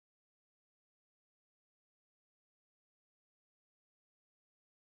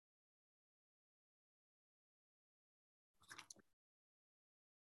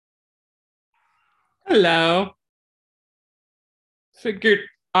Hello. Figured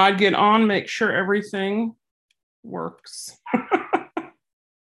I'd get on, make sure everything works.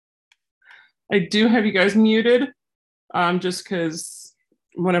 I do have you guys muted, just because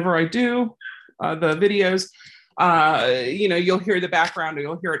whenever I do the videos, you'll hear the background or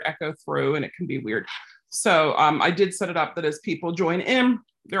you'll hear it echo through and it can be weird. So I did set it up that as people join in,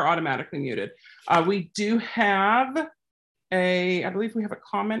 they're automatically muted. We do have I believe we have a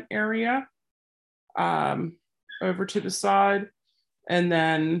comment area over to the side. And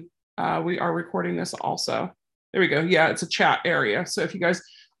then we are recording this also. There we go. Yeah, it's a chat area. So if you guys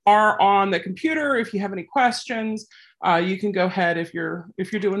are on the computer, if you have any questions, you can go ahead. If you're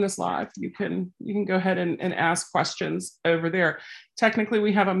doing this live, you can go ahead and ask questions over there. Technically,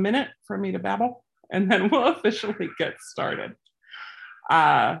 we have a minute for me to babble, and then we'll officially get started.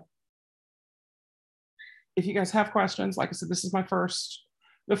 If you guys have questions, like I said, this is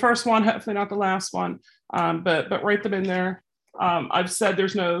the first one, hopefully not the last one, but write them in there. I've said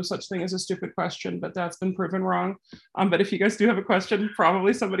there's no such thing as a stupid question, but that's been proven wrong. But if you guys do have a question,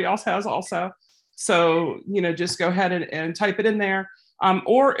 probably somebody else has also. So, just go ahead and type it in there.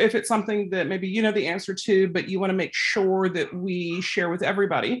 Or if it's something that maybe you know the answer to, but you want to make sure that we share with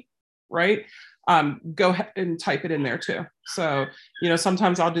everybody, right? Go ahead and type it in there too. So,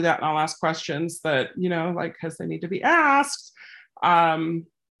 sometimes I'll do that and I'll ask questions that, like, because they need to be asked,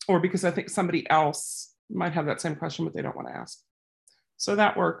 or because I think somebody else might have that same question, but they don't want to ask. So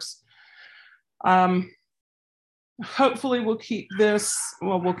that works. Hopefully we'll keep this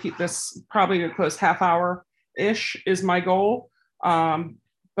probably a close half hour-ish is my goal. But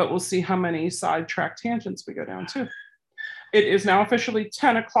we'll see how many sidetrack tangents we go down to. It is now officially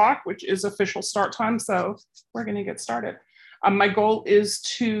 10 o'clock, which is official start time. So we're going to get started. My goal is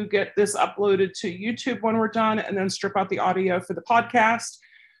to get this uploaded to YouTube when we're done and then strip out the audio for the podcast.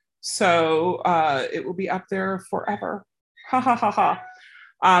 So it will be up there forever. Ha ha ha ha.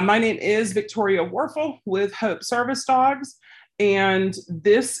 My name is Victoria Warfel with Hope Service Dogs. And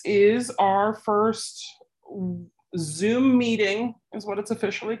this is our first Zoom meeting, is what it's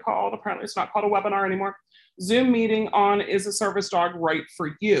officially called. Apparently it's not called a webinar anymore. Zoom meeting on Is a Service Dog Right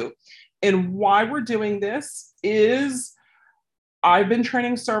for You? And why we're doing this is I've been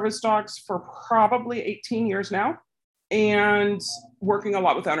training service dogs for probably 18 years now, and working a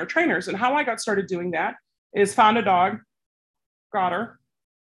lot with owner trainers. And how I got started doing that is found a dog, got her,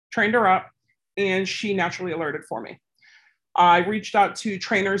 trained her up, and she naturally alerted for me. I reached out to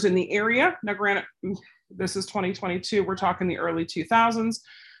trainers in the area. Now, granted, this is 2022. We're talking the early 2000s.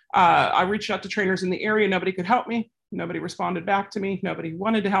 I reached out to trainers in the area. Nobody could help me. Nobody responded back to me. Nobody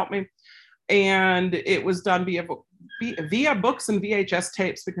wanted to help me. And it was done via books and VHS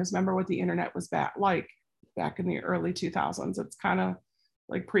tapes, because remember what the internet was back in the early 2000s. It's kind of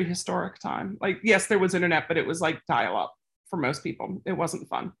like prehistoric time. Like, yes, there was internet, but it was like dial-up for most people. It wasn't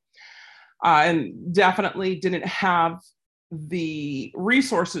fun. And definitely didn't have the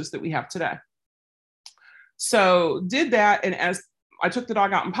resources that we have today. So did that. And as I took the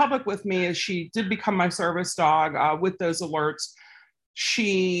dog out in public with me, as she did become my service dog with those alerts,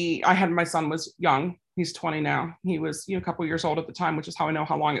 my son was young. He's 20 now. He was a couple years old at the time, which is how I know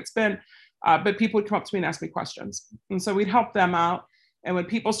how long it's been. But people would come up to me and ask me questions. And so we'd help them out. And when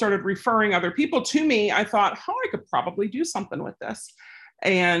people started referring other people to me, I thought, I could probably do something with this.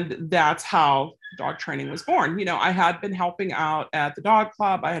 And that's how dog training was born. I had been helping out at the dog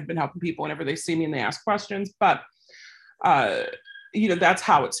club. I had been helping people whenever they see me and they ask questions. But, that's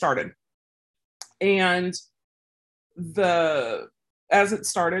how it started. And as it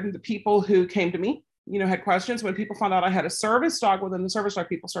started, the people who came to me, had questions. When people found out I had a service dog, well, then the service dog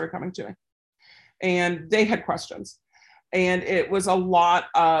people started coming to me. And they had questions. And it was a lot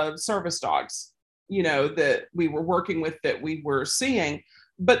of service dogs, that we were working with, that we were seeing,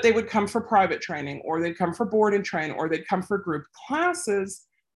 but they would come for private training, or they'd come for board and train, or they'd come for group classes.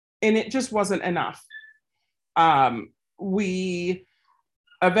 And it just wasn't enough. We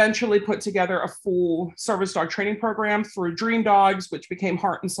eventually put together a full service dog training program through Dream Dogs, which became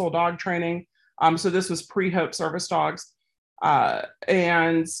Heart and Soul Dog Training. So this was pre-Hope Service Dogs.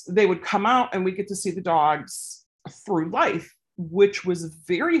 And they would come out and we get to see the dogs through life, which was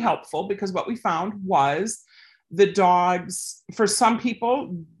very helpful, because what we found was the dogs, for some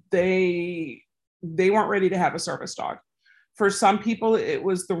people, they weren't ready to have a service dog. For some people, it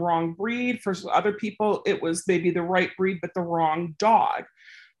was the wrong breed. For other people, it was maybe the right breed, but the wrong dog.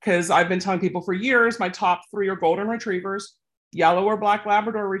 Because I've been telling people for years, my top 3 are golden retrievers, yellow or black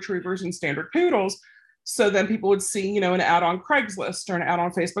Labrador retrievers, and standard poodles. So then people would see, an ad on Craigslist or an ad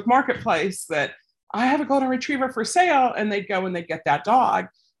on Facebook Marketplace that I have a golden retriever for sale, and they'd go and they'd get that dog.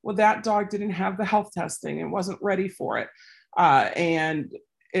 Well, that dog didn't have the health testing and wasn't ready for it. And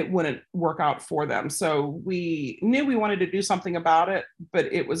it wouldn't work out for them. So we knew we wanted to do something about it,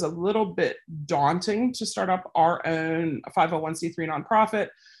 but it was a little bit daunting to start up our own 501c3 nonprofit.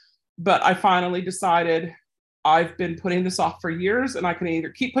 But I finally decided I've been putting this off for years, and I can either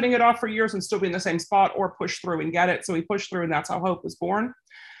keep putting it off for years and still be in the same spot or push through and get it. So we pushed through, and that's how Hope was born.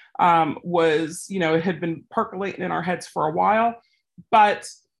 It had been percolating in our heads for a while, but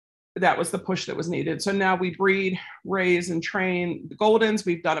that was the push that was needed. So now we breed, raise, and train the Goldens.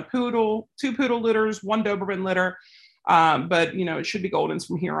 We've done a poodle, 2 poodle litters, 1 Doberman litter. But it should be Goldens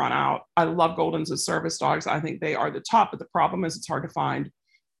from here on out. I love Goldens as service dogs. I think they are the top, but the problem is it's hard to find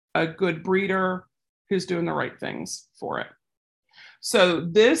a good breeder who's doing the right things for it. So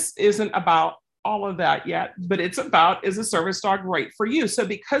this isn't about all of that yet, but it's about, is a service dog right for you? So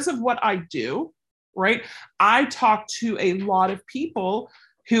because of what I do, right, I talk to a lot of people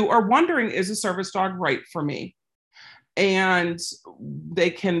who are wondering, is a service dog right for me? And they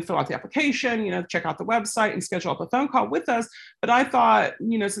can fill out the application, check out the website and schedule up a phone call with us. But I thought,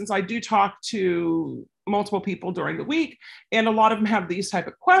 since I do talk to multiple people during the week, and a lot of them have these type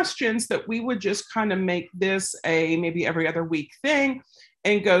of questions, that we would just kind of make this a maybe every other week thing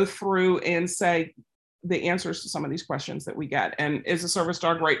and go through and say the answers to some of these questions that we get. And is a service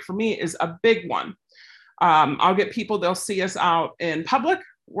dog right for me is a big one. I'll get people, they'll see us out in public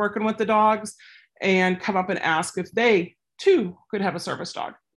working with the dogs and come up and ask if they too could have a service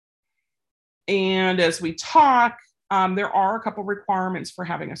dog. And as we talk, there are a couple requirements for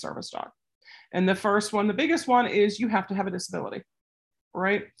having a service dog. And the first one, the biggest one, is you have to have a disability,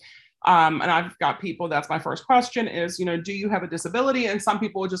 right? And I've got people, that's my first question is, do you have a disability? And some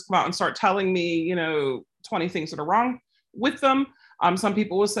people will just come out and start telling me, 20 things that are wrong with them. Some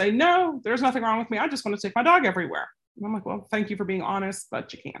people will say, no, there's nothing wrong with me. I just want to take my dog everywhere. And I'm like, well, thank you for being honest,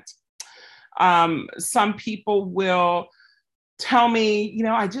 but you can't. Some people will tell me,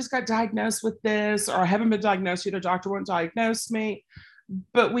 I just got diagnosed with this, or I haven't been diagnosed yet, a doctor won't diagnose me.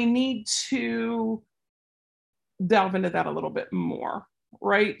 But we need to delve into that a little bit more,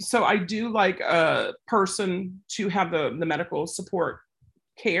 right? So I do like a person to have the medical support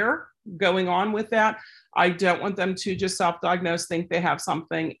care going on with that. I don't want them to just self-diagnose, think they have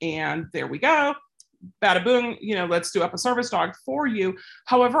something, and there we go. Bada boom, let's do up a service dog for you.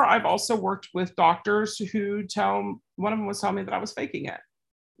 However, I've also worked with doctors who one of them was telling me that I was faking it.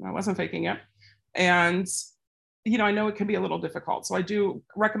 I wasn't faking it. And, I know it can be a little difficult. So I do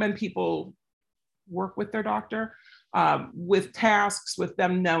recommend people work with their doctor with tasks, with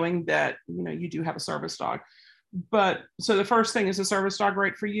them knowing that, you do have a service dog. But so the first thing is, a service dog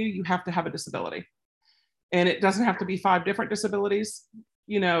right for you, you have to have a disability. And it doesn't have to be 5 different disabilities.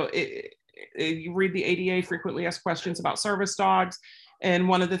 You read the ADA frequently asked questions about service dogs. And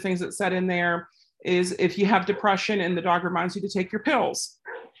one of the things that's said in there is, if you have depression and the dog reminds you to take your pills,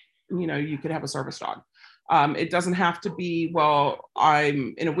 you could have a service dog. It doesn't have to be, well,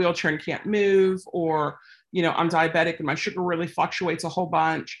 I'm in a wheelchair and can't move, or, I'm diabetic and my sugar really fluctuates a whole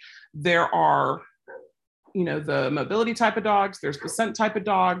bunch. There are, the mobility type of dogs, there's the scent type of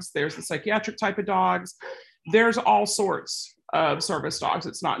dogs, there's the psychiatric type of dogs. There's all sorts of service dogs.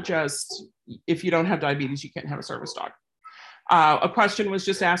 It's not just, if you don't have diabetes, you can't have a service dog. A question was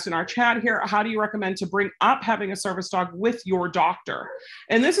just asked in our chat here. How do you recommend to bring up having a service dog with your doctor?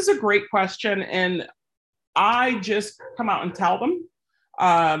 And this is a great question. And I just come out and tell them,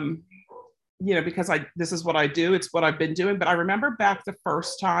 because this is what I do. It's what I've been doing. But I remember back the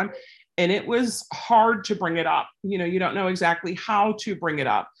first time, and it was hard to bring it up. You don't know exactly how to bring it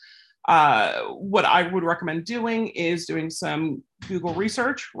up. What I would recommend doing is doing some Google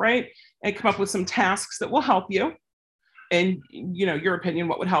research, right? And come up with some tasks that will help you. And, your opinion,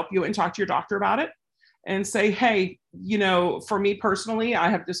 what would help you, and talk to your doctor about it and say, hey, for me personally, I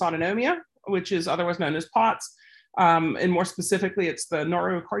have dysautonomia, which is otherwise known as POTS. And more specifically, it's the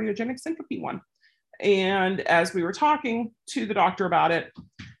neurocardiogenic syncope one. And as we were talking to the doctor about it,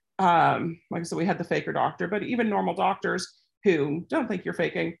 like I said, we had the faker doctor, but even normal doctors who don't think you're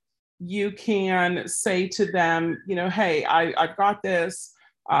faking, you can say to them, hey, I've got this,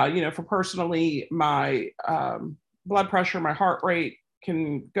 for personally, my blood pressure, my heart rate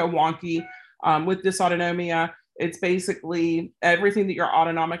can go wonky. With dysautonomia, it's basically everything that your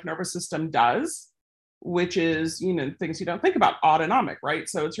autonomic nervous system does, which is, things you don't think about, autonomic, right?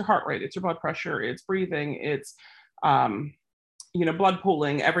 So it's your heart rate, it's your blood pressure, it's breathing, it's, blood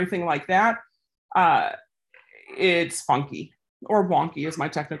pooling, everything like that. It's funky, or wonky is my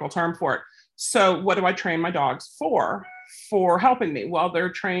technical term for it. So what do I train my dogs for helping me? Well, they're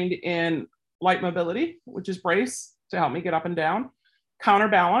trained in light mobility, which is brace to help me get up and down,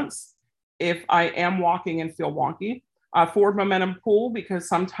 Counterbalance, if I am walking and feel wonky. Forward momentum pull, because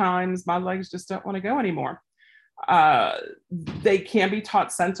sometimes my legs just don't want to go anymore. They can be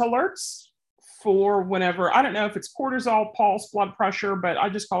taught scent alerts for whenever, I don't know if it's cortisol, pulse, blood pressure, but I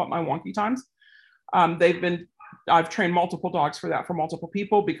just call it my wonky times. I've trained multiple dogs for that for multiple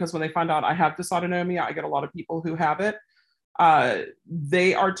people, because when they find out I have dysautonomia, I get a lot of people who have it.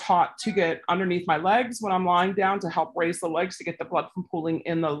 They are taught to get underneath my legs when I'm lying down to help raise the legs to get the blood from pooling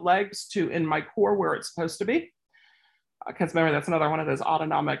in the legs to in my core where it's supposed to be. Because remember, that's another one of those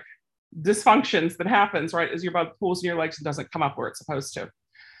autonomic dysfunctions that happens, right? Is your blood pools in your legs and doesn't come up where it's supposed to.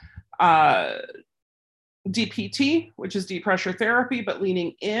 DPT, which is deep pressure therapy, but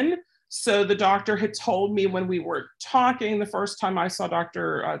leaning in. So the doctor had told me when we were talking the first time I saw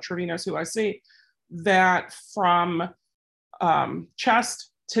Dr. Trevinos, who I see, that from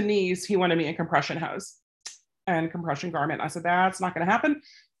chest to knees, he wanted me in compression hose and compression garment. I said, that's not going to happen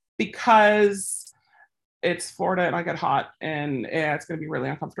because it's Florida and I get hot and it's going to be really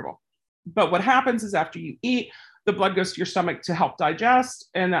uncomfortable. But what happens is after you eat, the blood goes to your stomach to help digest.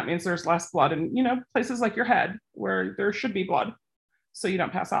 And that means there's less blood in, places like your head where there should be blood, so you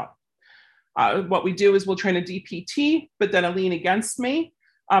don't pass out. What we do is we'll train a DPT, but then a lean against me.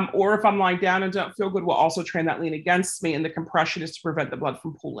 Or if I'm lying down and don't feel good, we'll also train that lean against me. And the compression is to prevent the blood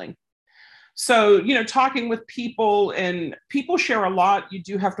from pooling. So, talking with people, and people share a lot. You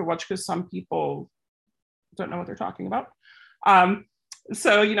do have to watch because some people don't know what they're talking about.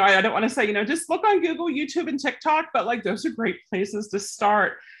 So, I don't want to say, just look on Google, YouTube, and TikTok, but like those are great places to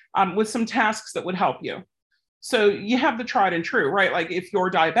start with some tasks that would help you. So you have the tried and true, right? Like if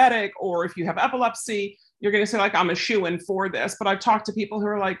you're diabetic or if you have epilepsy, you're going to say like, I'm a shoo-in for this. But I've talked to people who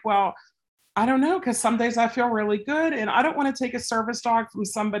are like, well, I don't know, because some days I feel really good and I don't want to take a service dog from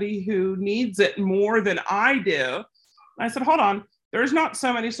somebody who needs it more than I do. And I said, hold on, there's not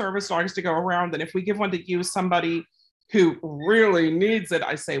so many service dogs to go around. And if we give one to you, somebody who really needs it,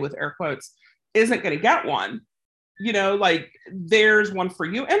 I say with air quotes, isn't going to get one. Like there's one for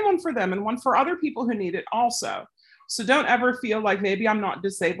you and one for them and one for other people who need it also. So don't ever feel like maybe I'm not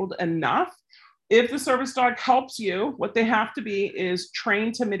disabled enough. If the service dog helps you, what they have to be is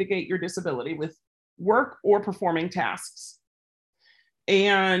trained to mitigate your disability with work or performing tasks.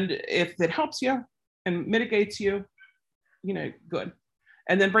 And if it helps you and mitigates you, good.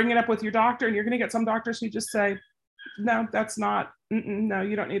 And then bring it up with your doctor, and you're going to get some doctors who just say, no, that's not, no,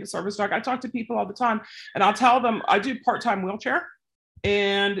 you don't need a service dog. I talk to people all the time and I'll tell them I do part-time wheelchair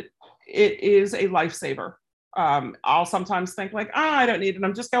and it is a lifesaver. I'll sometimes think like, I don't need it.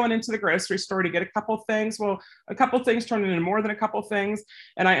 I'm just going into the grocery store to get a couple things. Well, a couple things turn into more than a couple things.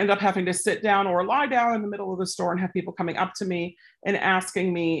 And I end up having to sit down or lie down in the middle of the store and have people coming up to me and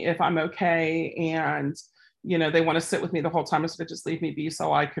asking me if I'm okay. And, they want to sit with me the whole time instead of just leave me be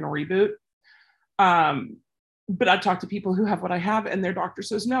so I can reboot. But I talk to people who have what I have and their doctor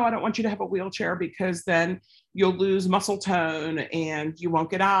says, no, I don't want you to have a wheelchair because then you'll lose muscle tone and you won't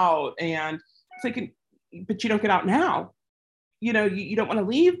get out. And thinking, but you don't get out now. You don't want to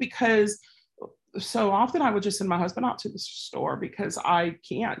leave, because so often I would just send my husband out to the store because I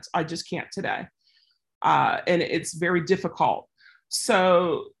just can't today. And it's very difficult.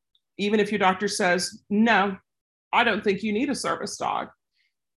 So even if your doctor says, no, I don't think you need a service dog,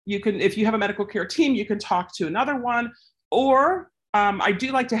 you can, if you have a medical care team, you can talk to another one. Or I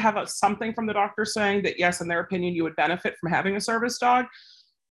do like to have something from the doctor saying that, yes, in their opinion, you would benefit from having a service dog.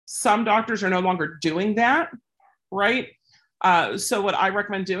 Some doctors are no longer doing that, right? So what I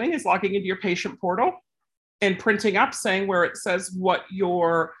recommend doing is logging into your patient portal and printing up saying where it says what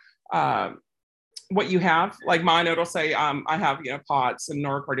you have. Like mine, it'll say I have POTS and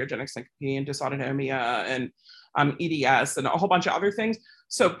neurocardiogenic syncope and dysautonomia and EDS and a whole bunch of other things.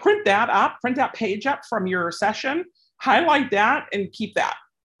 So print that page up from your session, highlight that and keep that,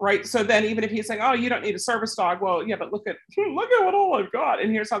 right? So then even if he's saying, oh, you don't need a service dog, well, yeah, but look at what all I've got.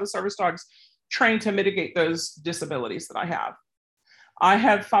 And here's how the service dog's trained to mitigate those disabilities that I have. I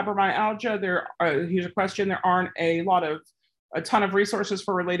have fibromyalgia. Here's a question. There aren't a ton of resources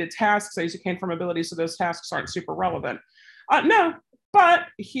for related tasks. I use a cane for mobility, so those tasks aren't super relevant. No, but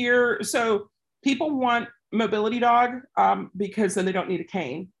so people want mobility dog because then they don't need a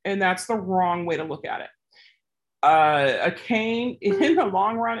cane, and that's the wrong way to look at it. A cane in the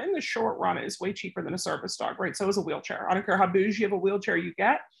long run, in the short run, is way cheaper than a service dog, right? So is a wheelchair. I don't care how bougie of a wheelchair you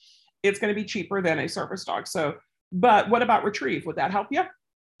get, it's going to be cheaper than a service dog. So, but what about Retrieve? Would that help you?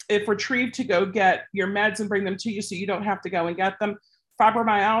 If Retrieve to go get your meds and bring them to you so you don't have to go and get them.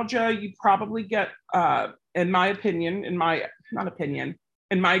 Fibromyalgia, you probably get, in my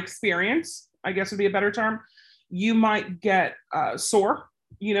experience, I guess would be a better term, you might get sore,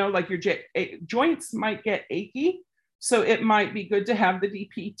 like your joints might get achy. So it might be good to have the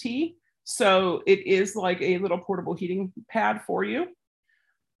DPT. So it is like a little portable heating pad for you.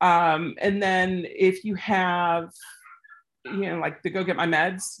 And then if you have, like to go get my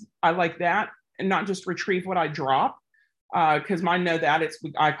meds, I like that, and not just retrieve what I drop, because mine know that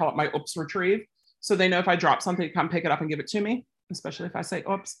I call it my oops retrieve. So they know if I drop something to come pick it up and give it to me, especially if I say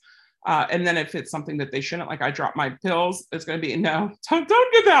oops. And then if it's something that they shouldn't, like I drop my pills, it's going to be no,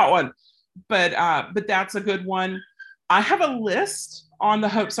 don't get that one. But that's a good one. I have a list on the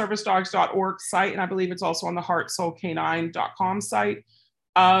hopeservicedogs.org site, and I believe it's also on the heartsoulcanine.com site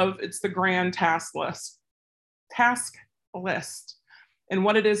it's the grand task list. And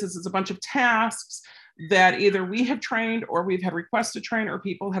what it is it's a bunch of tasks that either we have trained or we've had requests to train or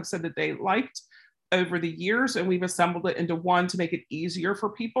people have said that they liked over the years, and we've assembled it into one to make it easier for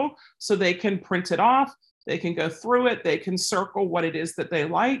people so they can print it off, they can go through it, they can circle what it is that they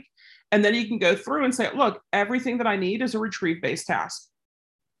like, and then you can go through and say, look, everything that I need is a retrieve-based task.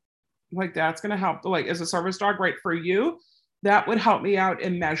 Like that's going to help, like as a service dog, right, for you, that would help me out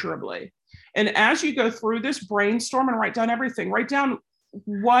immeasurably. And as you go through this, brainstorm and write down everything. Write down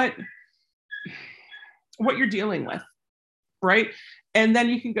what you're dealing with, right? And then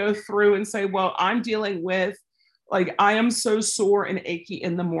you can go through and say, well, I'm dealing with, like, I am so sore and achy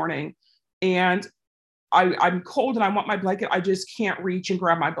in the morning, and I'm cold and I want my blanket. I just can't reach and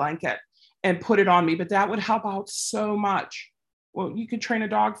grab my blanket and put it on me, but that would help out so much. Well, you could train a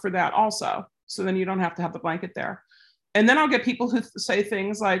dog for that also. So then you don't have to have the blanket there. And then I'll get people who say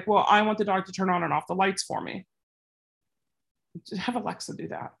things like, well, I want the dog to turn on and off the lights for me. Have Alexa do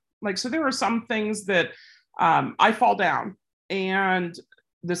that. Like, so there are some things that I fall down, and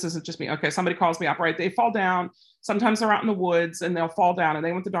this isn't just me. Okay, somebody calls me up, right? They fall down. Sometimes they're out in the woods and they'll fall down and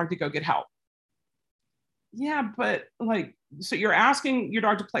they want the dog to go get help. Yeah, but like, so you're asking your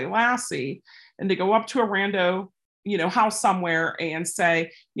dog to play Lassie and to go up to a rando, house somewhere and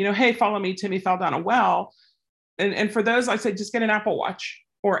say, hey, follow me, Timmy fell down a well. And for those, I say, just get an Apple Watch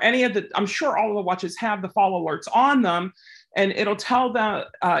or any of I'm sure all of the watches have the fall alerts on them, and it'll tell the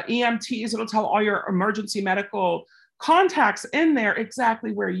EMTs, it'll tell all your emergency medical contacts in there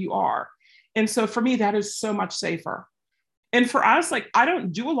exactly where you are. And so for me, that is so much safer. And for us, like, I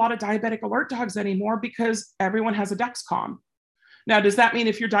don't do a lot of diabetic alert dogs anymore because everyone has a Dexcom. Now, does that mean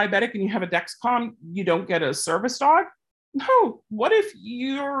if you're diabetic and you have a Dexcom, you don't get a service dog? No. What if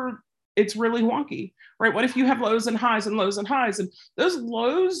it's really wonky, right? What if you have lows and highs and lows and highs? And those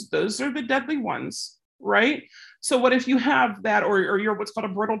lows, those are the deadly ones, right? So what if you have that, or you're what's called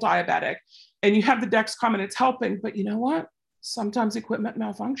a brittle diabetic, and you have the Dexcom and it's helping, but you know what? Sometimes equipment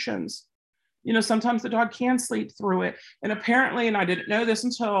malfunctions. Sometimes the dog can sleep through it. And apparently, and I didn't know this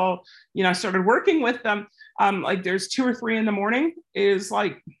until, I started working with them, like there's 2 or 3 in the morning is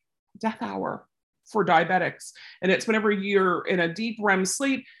like death hour for diabetics. And it's whenever you're in a deep REM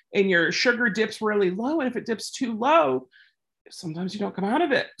sleep and your sugar dips really low. And if it dips too low, sometimes you don't come out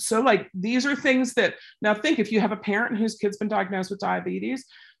of it. So like, these are things that, now think, if you have a parent whose kid's been diagnosed with diabetes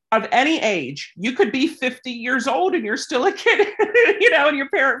of any age, you could be 50 years old and you're still a kid, and your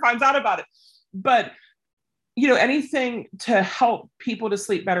parent finds out about it. But, anything to help people to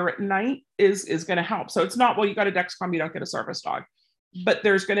sleep better at night is going to help. So it's not, well, you got a Dexcom, you don't get a service dog. But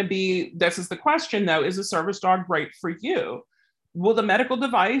there's going to be, this is the question though, is a service dog right for you? Will the medical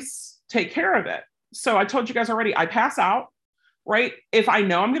device take care of it? So I told you guys already, I pass out, right? If I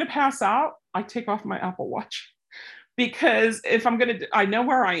know I'm going to pass out, I take off my Apple Watch. Because if I know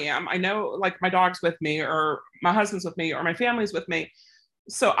where I am. I know, like, my dog's with me or my husband's with me or my family's with me.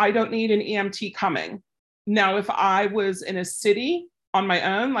 So I don't need an EMT coming. Now, if I was in a city on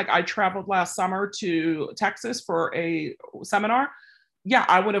my own, like I traveled last summer to Texas for a seminar, yeah,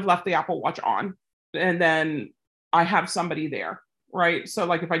 I would have left the Apple Watch on, and then I have somebody there, right? So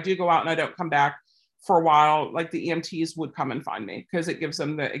like if I do go out and I don't come back for a while, like the EMTs would come and find me because it gives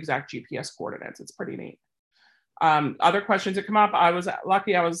them the exact GPS coordinates. It's pretty neat. Other questions that come up, I was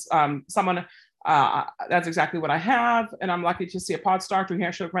lucky. I was someone, that's exactly what I have. And I'm lucky to see a POTS doctor who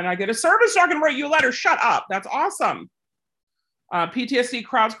actually when I get a service dog and write you a letter. Shut up. That's awesome. PTSD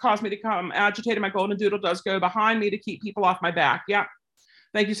crowds cause me to become agitated. My golden doodle does go behind me to keep people off my back. Yeah.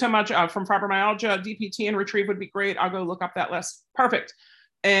 Thank you so much. From fibromyalgia, DPT and retrieve would be great. I'll go look up that list. Perfect.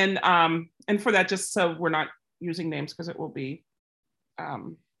 And for that, just so we're not using names because it will be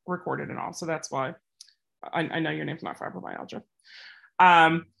recorded and all. So that's why I know your name's not fibromyalgia.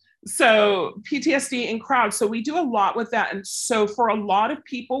 So PTSD in crowds. So we do a lot with that. And so for a lot of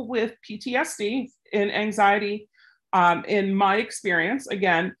people with PTSD and anxiety, in my experience,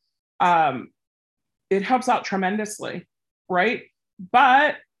 again, it helps out tremendously, right?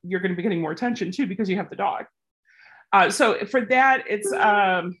 But you're going to be getting more attention too because you have the dog. So for that, it's,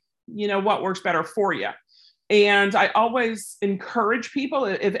 what works better for you. And I always encourage people,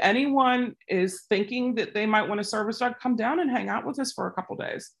 if anyone is thinking that they might want a service dog, come down and hang out with us for a couple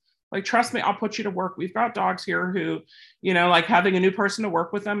days. Like, trust me, I'll put you to work. We've got dogs here who, like having a new person to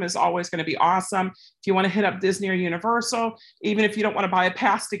work with them is always going to be awesome. If you want to hit up Disney or Universal, even if you don't want to buy a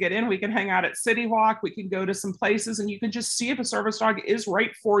pass to get in, we can hang out at City Walk. We can go to some places and you can just see if a service dog is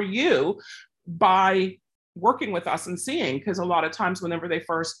right for you by working with us and seeing, because a lot of times whenever they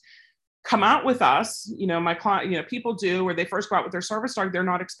first come out with us, my client, people do, where they first go out with their service dog, they're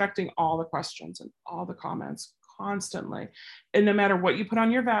not expecting all the questions and all the comments constantly. And no matter what you put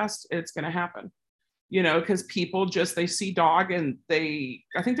on your vest, it's going to happen, because people they see dog and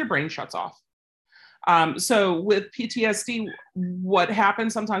I think their brain shuts off. So with PTSD, what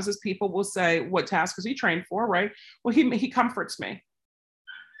happens sometimes is people will say, what task is he trained for? Right. Well, he comforts me.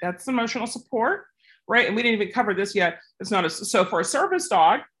 That's emotional support. Right. And we didn't even cover this yet. It's not so for a service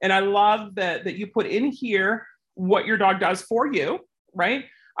dog. And I love that you put in here what your dog does for you. Right.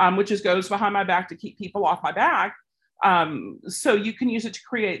 Which goes behind my back to keep people off my back. So you can use it to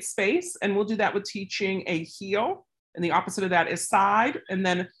create space. And we'll do that with teaching a heel. And the opposite of that is side, and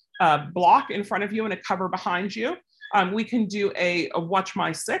then a block in front of you and a cover behind you. We can do a watch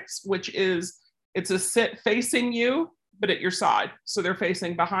my six, which is, it's a sit facing you, but at your side. So they're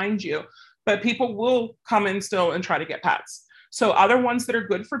facing behind you. But people will come in still and try to get pets. So other ones that are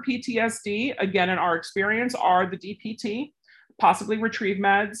good for PTSD, again, in our experience, are the DPT, possibly retrieve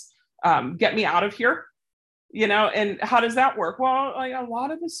meds, get me out of here, and how does that work? Well, like a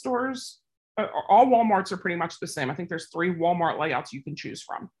lot of the stores, all Walmarts are pretty much the same. I think there's 3 Walmart layouts you can choose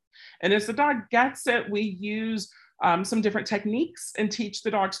from. And as the dog gets it, we use some different techniques and teach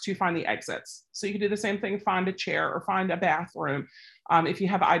the dogs to find the exits. So you can do the same thing, find a chair or find a bathroom if you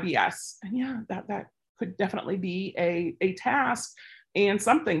have IBS. And yeah, that could definitely be a task and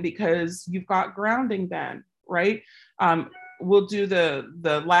something, because you've got grounding then, right? We'll do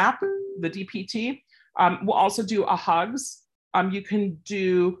the lap, the DPT. We'll also do a hugs. You can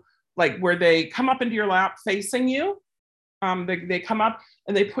do like where they come up into your lap facing you. They come up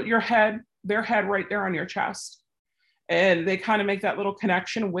and they put their head right there on your chest. And they kind of make that little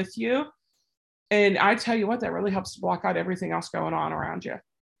connection with you. And I tell you what, that really helps to block out everything else going on around you.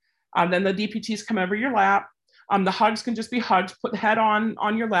 Then the DPTs come over your lap. The hugs can just be hugs, put head on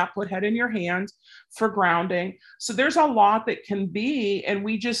your lap, put head in your hand for grounding. So there's a lot that can be, and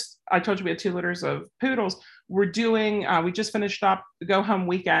I told you we had 2 litters of poodles. We're doing, we just finished up the go home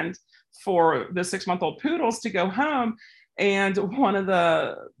weekend for the 6-month-old poodles to go home. And one of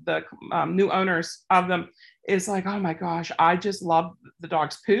the new owners of them is like, oh my gosh, I just love the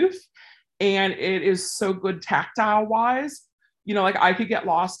dog's poof. And it is so good tactile wise. Like I could get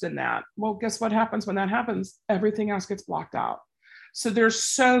lost in that. Well, guess what happens when that happens? Everything else gets blocked out. So there's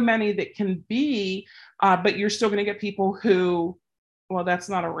so many that can be, but you're still going to get people who, well, that's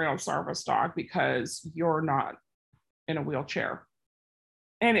not a real service dog because you're not in a wheelchair.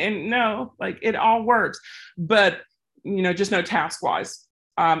 And no, like it all works, but just no task wise.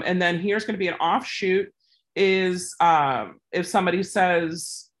 And then here's going to be an offshoot is if somebody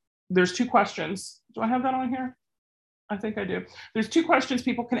says, there's 2 questions. Do I have that on here? I think I do. There's 2 questions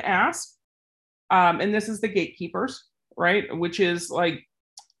people can ask. And this is the gatekeepers, right? Which is like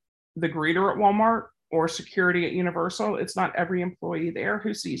the greeter at Walmart or security at Universal. It's not every employee there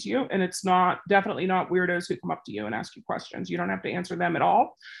who sees you. And it's definitely not weirdos who come up to you and ask you questions. You don't have to answer them at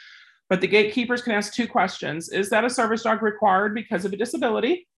all. But the gatekeepers can ask 2 questions. Is that a service dog required because of a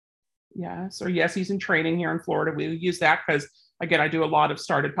disability? Yes. Or yes, he's in training here in Florida. We use that because, again, I do a lot of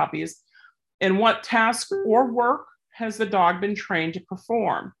started puppies. And what task or work has the dog been trained to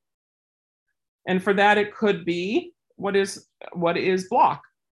perform? And for that, it could be what is block,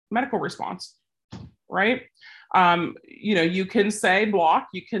 medical response, right? You can say block,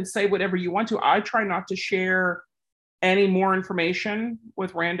 you can say whatever you want to. I try not to share any more information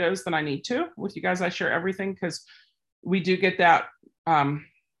with randos than I need to. With you guys, I share everything because we do get that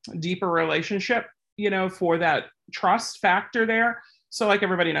deeper relationship, for that trust factor there. So like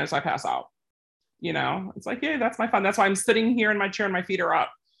everybody knows I pass out, it's like, yeah, that's my fun. That's why I'm sitting here in my chair and my feet are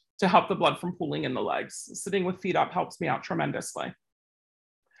up to help the blood from pooling in the legs. Sitting with feet up helps me out tremendously.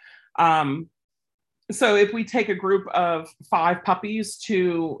 So if we take a group of 5 puppies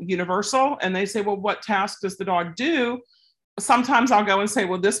to Universal and they say, well, what task does the dog do? Sometimes I'll go and say,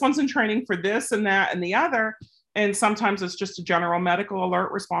 well, this one's in training for this and that and the other. And sometimes it's just a general medical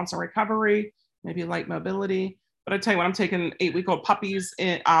alert, response and recovery, maybe light mobility. But I tell you, when I'm taking 8-week-old puppies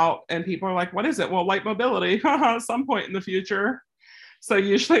out and people are like, what is it? Well, light mobility at some point in the future. So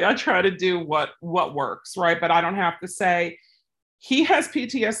usually I try to do what works, right? But I don't have to say, he has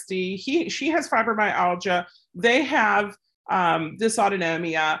PTSD, she has fibromyalgia, they have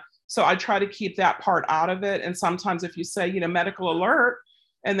dysautonomia. So I try to keep that part out of it. And sometimes if you say, you know, medical alert,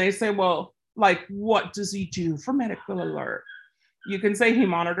 and they say, well, like, what does he do for medical alert? You can say he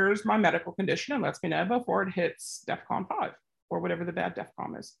monitors my medical condition and lets me know before it hits DEFCON 5 or whatever the bad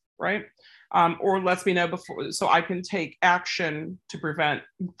DEFCON is, right? Or lets me know before, so I can take action to prevent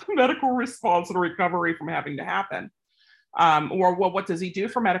medical response and recovery from having to happen. Or, well, what does he do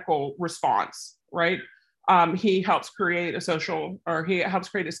for medical response, right? He helps create a social, or he helps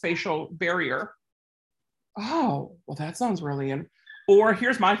create a spatial barrier. Oh, well, that sounds really or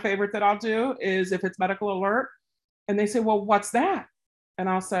here's my favorite that I'll do is if it's medical alert, and they say, well, what's that? And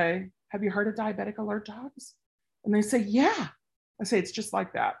I'll say, have you heard of diabetic alert dogs? And they say, yeah. I say, it's just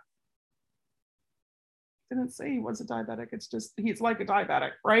like that. I didn't say he was a diabetic. It's just, he's like a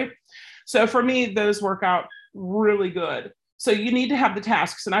diabetic, right? So for me, those work out really good. So you need to have the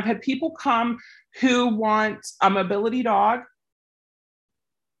tasks. And I've had people come who want a mobility dog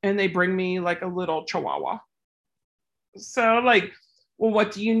and they bring me like a little Chihuahua. So like, well,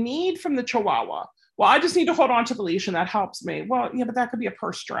 what do you need from the Chihuahua? Well, I just need to hold on to the leash and that helps me. Well, yeah, but that could be a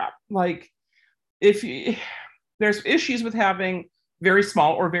purse strap. Like if you, there's issues with having very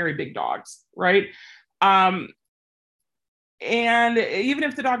small or very big dogs, right? And even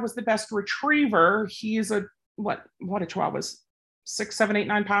if the dog was the best retriever, he's a, what a Chihuahua was, 6, 7, 8,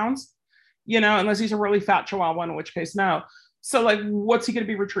 9 pounds, you know, unless he's a really fat Chihuahua, in which case, no. So like, what's he going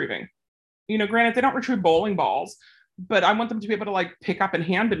to be retrieving? You know, granted, they don't retrieve bowling balls, but I want them to be able to like pick up and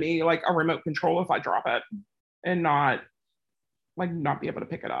hand to me like a remote control if I drop it and not be able to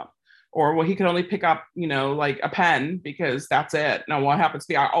pick it up. Or well, he can only pick up, you know, like a pen because that's it. Now what happens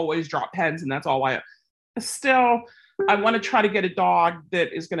to me, I always drop pens and that's all I still, I want to try to get a dog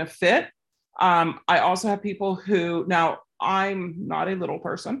that is going to fit. I also have people who, now I'm not a little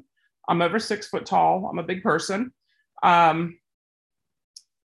person. I'm over 6 foot tall. I'm a big person.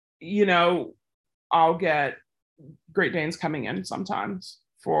 You know, I'll get Great Danes coming in sometimes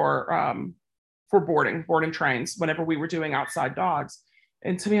for boarding trains whenever we were doing outside dogs.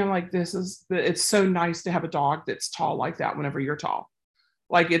 And to me, I'm like, it's so nice to have a dog that's tall like that whenever you're tall.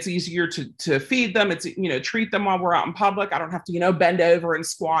 Like it's easier to feed them. It's, you know, treat them while we're out in public. I don't have to, you know, bend over and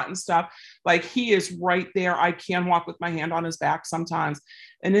squat and stuff. Like he is right there. I can walk with my hand on his back sometimes.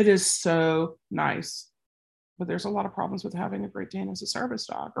 And it is so nice. But there's a lot of problems with having a Great Dane as a service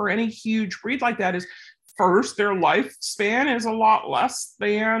dog or any huge breed like that. Is first, their lifespan is a lot less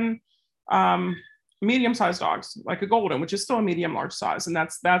than medium-sized dogs, like a golden, which is still a medium-large size. And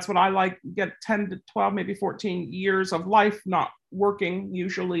that's what I like, get 10 to 12, maybe 14 years of life, not working,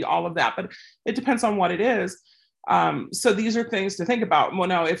 usually all of that, but it depends on what it is. So these are things to think about. Well,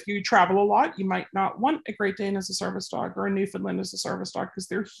 no, if you travel a lot, you might not want a Great Dane as a service dog or a Newfoundland as a service dog because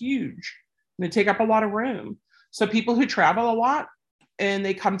they're huge and they take up a lot of room. So people who travel a lot and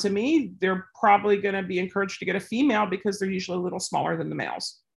they come to me, they're probably going to be encouraged to get a female because they're usually a little smaller than the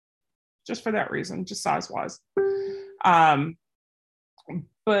males. Just for that reason, just size-wise.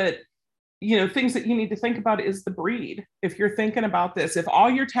 But, you know, things that you need to think about is the breed. If you're thinking about this, if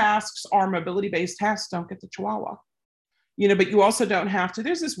all your tasks are mobility-based tasks, don't get the Chihuahua. You know, but you also don't have to.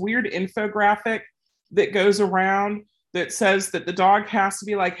 There's this weird infographic that goes around that says that the dog has to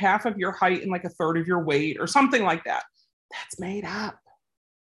be like half of your height and like a third of your weight or something like that. That's made up,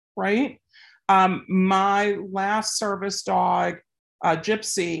 right? My last service dog,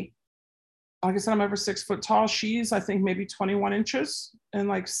 Gypsy, like I said, I'm over 6 foot tall. She's, I think, maybe 21 inches and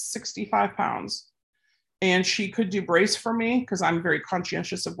like 65 pounds. And she could do brace for me because I'm very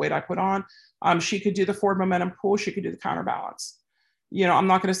conscientious of weight I put on. She could do the forward momentum pull. She could do the counterbalance. You know, I'm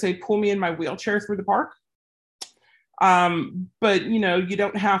not going to say pull me in my wheelchair through the park. But, you know, you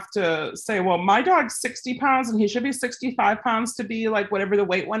don't have to say, well, my dog's 60 pounds and he should be 65 pounds to be like whatever the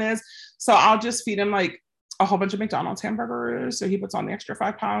weight one is. So I'll just feed him like a whole bunch of McDonald's hamburgers. So he puts on the extra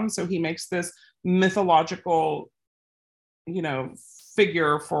 5 pounds. So he makes this mythological, you know,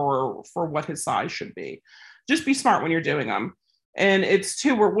 figure for what his size should be. Just be smart when you're doing them. And it's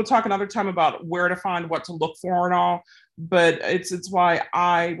too, we'll talk another time about where to find what to look for and all, but it's why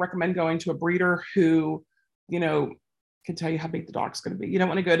I recommend going to a breeder who, you know, can tell you how big the dog's going to be. You don't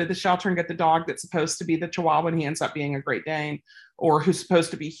want to go to the shelter and get the dog that's supposed to be the Chihuahua and he ends up being a Great Dane, or who's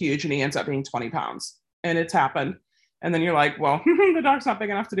supposed to be huge and he ends up being 20 pounds. And it's happened. And then you're like, well, the dog's not big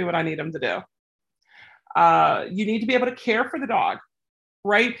enough to do what I need him to do. You need to be able to care for the dog,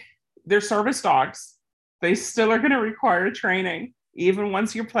 right? They're service dogs. They still are going to require training. Even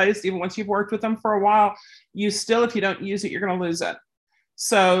once you're placed, even once you've worked with them for a while, you still, if you don't use it, you're going to lose it.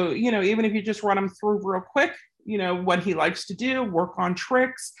 So, even if you just run them through real quick, what he likes to do, work on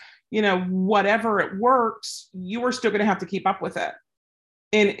tricks, whatever it works, you are still going to have to keep up with it.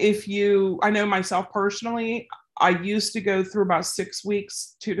 And I know myself personally, I used to go through about 6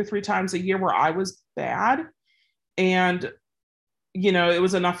 weeks, 2 to 3 times a year where I was bad. And, it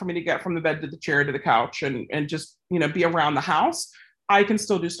was enough for me to get from the bed to the chair to the couch and just, be around the house. I can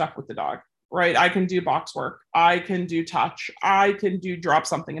still do stuff with the dog, right? I can do box work. I can do touch. I can drop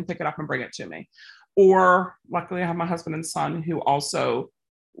something and pick it up and bring it to me. Or luckily I have my husband and son who also,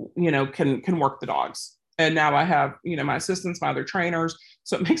 can work the dogs. And now I have, my assistants, my other trainers.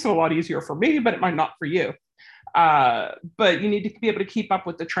 So it makes it a lot easier for me, but it might not for you. But you need to be able to keep up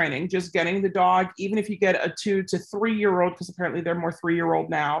with the training, just getting the dog, even if you get a 2 to 3 year old, because apparently they're more 3-year-old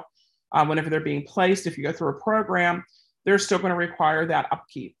now, whenever they're being placed, if you go through a program, they're still going to require that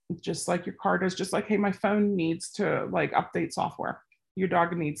upkeep, just like your car does, just like, hey, my phone needs to update software. Your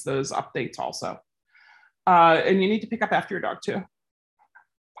dog needs those updates also. And you need to pick up after your dog too,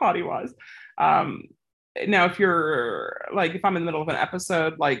 potty wise. Now, if you're if I'm in the middle of an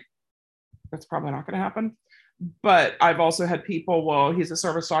episode, that's probably not going to happen. But I've also had people, well, he's a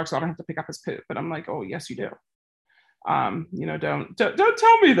service dog, so I don't have to pick up his poop. But I'm like, oh, yes, you do. Don't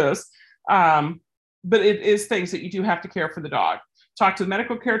tell me this. But it is things that you do have to care for the dog. Talk to the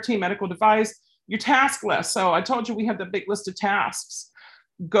medical care team, medical device, your task list. So I told you we have the big list of tasks.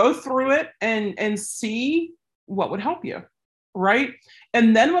 Go through it and see what would help you, right?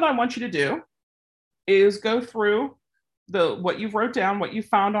 And then what I want you to do is go through what you've wrote down, what you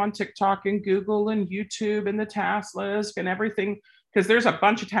found on TikTok and Google and YouTube and the task list and everything, because there's a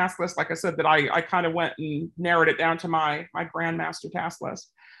bunch of task lists, like I said, that I kind of went and narrowed it down to my grandmaster task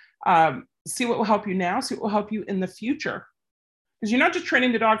list. See what will help you now, see what will help you in the future. Because you're not just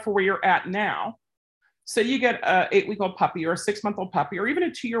training the dog for where you're at now. So you get a 8-week-old puppy or a 6-month-old puppy or even a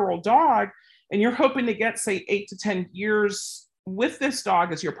 2-year-old dog, and you're hoping to get, say, 8 to 10 years with this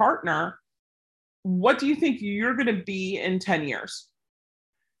dog as your partner. What do you think you're going to be in 10 years?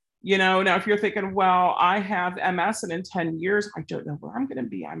 Now if you're thinking, well, I have MS and in 10 years, I don't know where I'm going to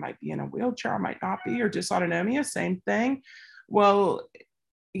be. I might be in a wheelchair, I might not be, or dysautonomia, same thing. Well,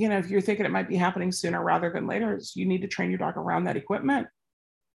 if you're thinking it might be happening sooner rather than later, you need to train your dog around that equipment.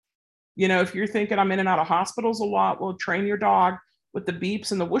 If you're thinking I'm in and out of hospitals a lot, well, train your dog with the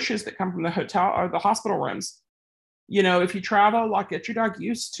beeps and the whooshes that come from the hotel or the hospital rooms. If you travel a lot, get your dog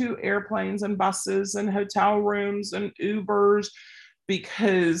used to airplanes and buses and hotel rooms and Ubers,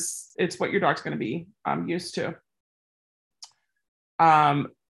 because it's what your dog's going to be used to.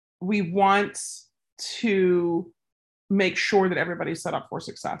 We want to make sure that everybody's set up for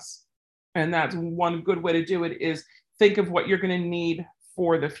success. And that's one good way to do it, is think of what you're going to need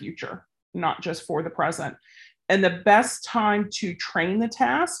for the future, not just for the present. And the best time to train the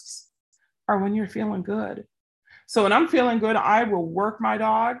tasks are when you're feeling good. So when I'm feeling good, I will work my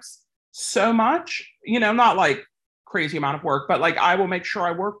dogs so much, not like crazy amount of work, but I will make sure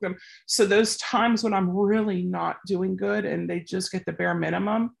I work them. So those times when I'm really not doing good and they just get the bare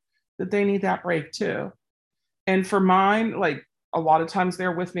minimum, that they need that break too. And for mine, a lot of times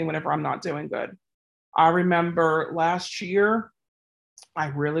they're with me whenever I'm not doing good. I remember last year, I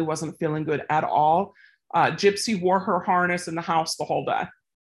really wasn't feeling good at all. Gypsy wore her harness in the house the whole day.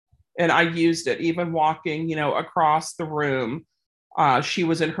 And I used it, even walking, across the room. She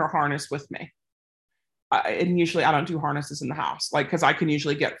was in her harness with me. And usually I don't do harnesses in the house, because I can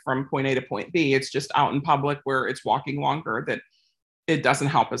usually get from point A to point B. It's just out in public where it's walking longer that it doesn't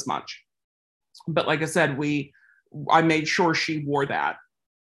help as much. But like I said, I made sure she wore that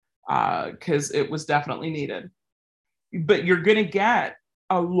because it was definitely needed. But you're going to get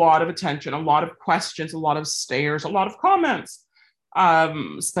a lot of attention, a lot of questions, a lot of stares, a lot of comments,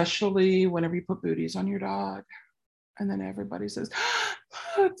 especially whenever you put booties on your dog. And then everybody says,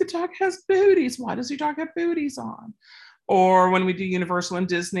 look, the dog has booties. Why does your dog have booties on? Or when we do Universal and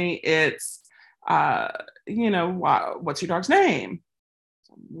Disney, it's, what's your dog's name?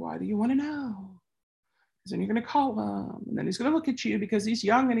 So why do you want to know? Because then you're going to call him, and then he's going to look at you because he's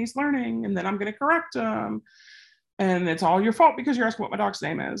young and he's learning, and then I'm going to correct him. And it's all your fault because you're asking what my dog's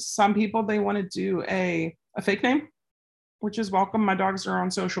name is. Some people, they want to do a fake name, which is welcome. My dogs are on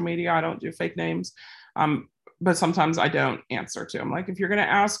social media. I don't do fake names. But sometimes I don't answer to them. If you're going to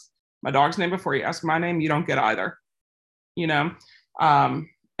ask my dog's name before you ask my name, you don't get either, and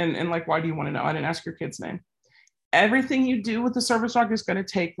why do you want to know? I didn't ask your kid's name. Everything you do with the service dog is going to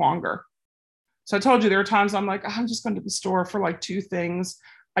take longer. So I told you there are times I'm like, I'm just going to the store for 2 things.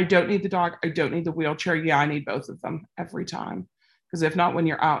 I don't need the dog. I don't need the wheelchair. Yeah, I need both of them every time. Because if not, when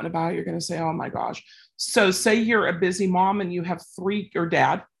you're out and about, you're going to say, oh my gosh. So, say you're a busy mom and you have three, or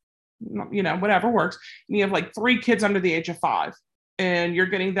dad, whatever works, and you have like three kids under the age of 5, and you're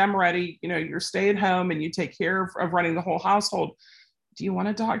getting them ready, you're staying home and you take care of running the whole household. Do you want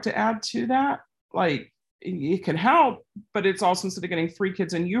a dog to add to that? Like, it can help, but it's also, instead of getting 3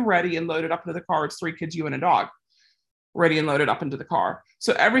 kids and you ready and loaded up into the car, it's 3 kids, you and a dog ready and loaded up into the car.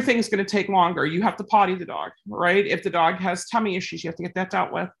 So everything's going to take longer. You have to potty the dog, right? If the dog has tummy issues, you have to get that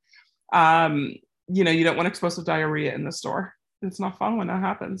dealt with. You don't want explosive diarrhea in the store. It's not fun when that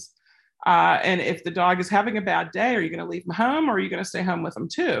happens. And if the dog is having a bad day, are you going to leave him home, or are you going to stay home with him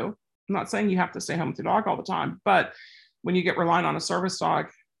too? I'm not saying you have to stay home with your dog all the time, but when you get relying on a service dog,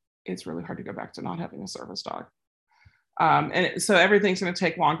 it's really hard to go back to not having a service dog. So everything's going to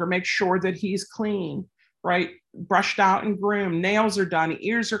take longer. Make sure that he's clean, right? Brushed out and groomed. Nails are done.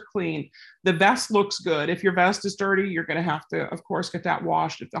 Ears are clean. The vest looks good. If your vest is dirty, you're going to have to, of course, get that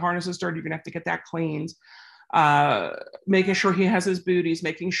washed. If the harness is dirty, you're going to have to get that cleaned. Making sure he has his booties,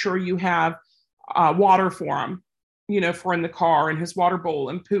 making sure you have water for him, for in the car, and his water bowl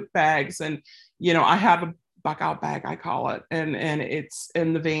and poop bags. And, I have a buck out bag, I call it. And it's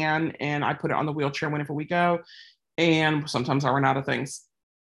in the van, and I put it on the wheelchair whenever we go. And sometimes I run out of things.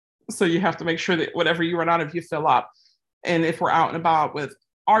 So you have to make sure that whatever you run out of, you fill up. And if we're out and about with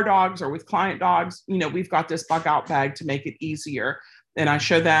our dogs or with client dogs, we've got this bug out bag to make it easier. And I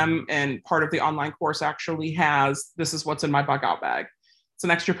show them, and part of the online course actually has, this is what's in my bug out bag. It's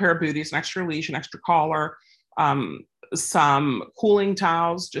an extra pair of booties, an extra leash, an extra collar, some cooling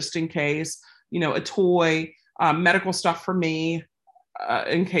towels, just in case, a toy, medical stuff for me,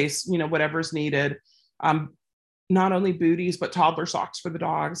 in case, whatever's needed. Not only booties, but toddler socks for the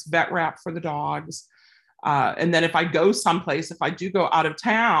dogs, vet wrap for the dogs. And then if I go someplace, if I do go out of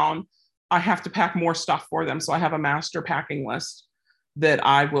town, I have to pack more stuff for them. So I have a master packing list that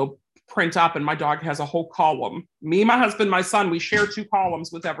I will print up, and my dog has a whole column. Me, my husband, my son, we share 2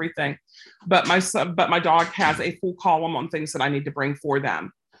 columns with everything. But my dog has a full column on things that I need to bring for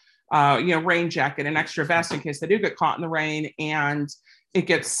them. Rain jacket, an extra vest in case they do get caught in the rain and it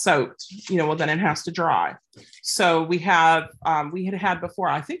gets soaked, well, then it has to dry. So we had before,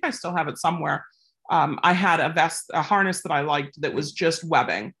 I think I still have it somewhere. I had a harness that I liked that was just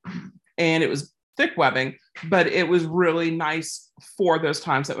webbing, and it was thick webbing, but it was really nice for those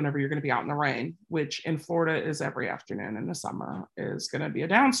times that whenever you're going to be out in the rain, which in Florida is every afternoon in the summer, is going to be a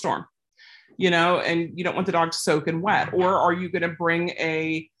downstorm, and you don't want the dog soaking wet. Or are you going to bring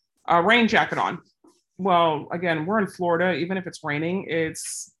a rain jacket on? Well, again, we're in Florida. Even if it's raining,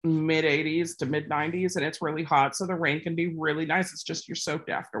 it's mid 80s to mid 90s, and it's really hot. So the rain can be really nice. It's just you're soaked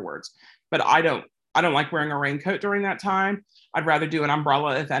afterwards. But I don't like wearing a raincoat during that time. I'd rather do an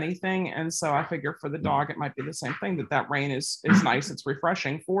umbrella, if anything. And so I figure for the dog, it might be the same thing, that rain is nice. It's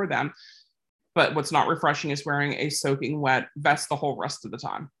refreshing for them. But what's not refreshing is wearing a soaking wet vest the whole rest of the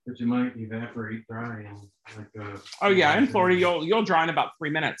time. But you might evaporate dry. Oh yeah, in Florida you'll dry in about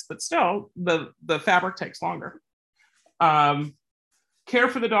 3 minutes, but still the fabric takes longer. Care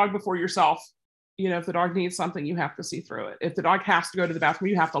for the dog before yourself. If the dog needs something, you have to see through it. If the dog has to go to the bathroom,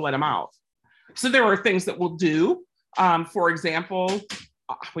 you have to let him out. So there are things that we'll do. For example,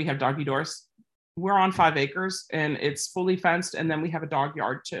 we have doggy doors. We're on 5 acres and it's fully fenced, and then we have a dog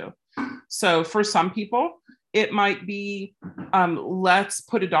yard too. So for some people, it might be, let's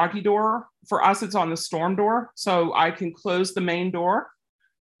put a doggy door. For us, it's on the storm door. So I can close the main door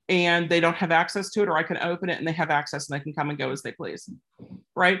and they don't have access to it, or I can open it and they have access and they can come and go as they please.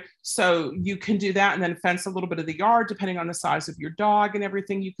 Right. So you can do that, and then fence a little bit of the yard, depending on the size of your dog and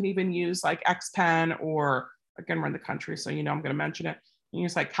everything. You can even use like X-Pen, or again, we're in the country, so I'm going to mention it. You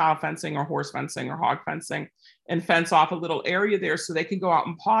use like cow fencing or horse fencing or hog fencing, and fence off a little area there so they can go out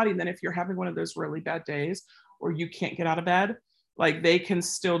and potty. And then if you're having one of those really bad days or you can't get out of bed, like they can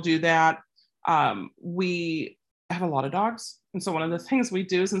still do that. We have a lot of dogs. And so one of the things we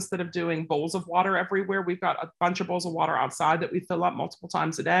do is, instead of doing bowls of water everywhere, we've got a bunch of bowls of water outside that we fill up multiple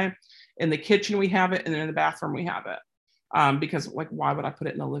times a day. In the kitchen, we have it. And then in the bathroom, we have it. Because like, why would I put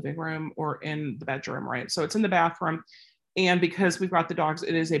it in the living room or in the bedroom, right? So it's in the bathroom. And because we've got the dogs,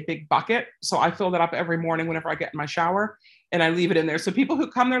 it is a big bucket. So I fill that up every morning whenever I get in my shower, and I leave it in there. So people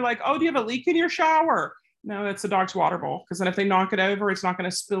who come, they're like, oh, do you have a leak in your shower? No, it's the dog's water bowl. Because then if they knock it over, it's not going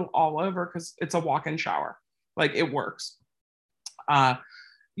to spill all over, because it's a walk-in shower. Like, it works. But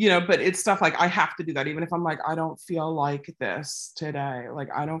it's stuff like I have to do that. Even if I'm like, I don't feel like this today. Like,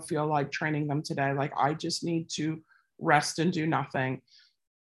 I don't feel like training them today. Like, I just need to rest and do nothing.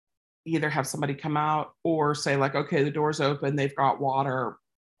 Either have somebody come out or say like, okay, the door's open, they've got water,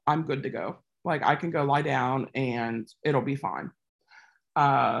 I'm good to go. Like I can go lie down and it'll be fine.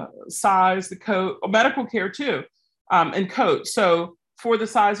 Size, the coat, medical care too, and coat. So for the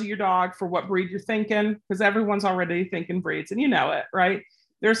size of your dog, for what breed you're thinking, because everyone's already thinking breeds and you know it, right?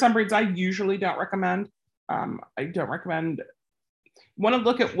 There are some breeds I usually don't recommend. I don't recommend. Want to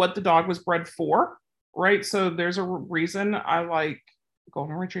look at what the dog was bred for, right? So there's a reason I like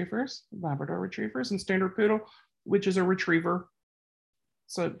golden retrievers, Labrador retrievers, and standard poodle, which is a retriever.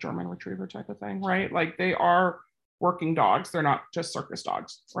 So German retriever type of thing, right? Like they are working dogs. They're not just circus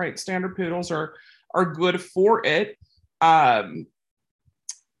dogs, right? Standard poodles are good for it.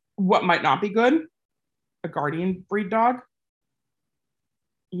 What might not be good? A guardian breed dog.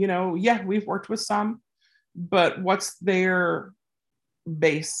 You know, yeah, we've worked with some, but what's their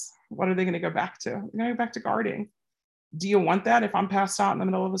base? What are they going to go back to? They're going to go back to guarding. Do you want that if I'm passed out in the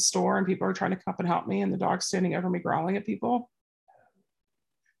middle of a store and people are trying to come up and help me and the dog's standing over me growling at people?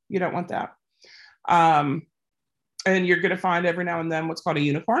 You don't want that. And you're going to find every now and then what's called a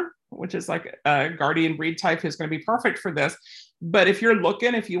unicorn, which is like a guardian breed type who's going to be perfect for this. But if you're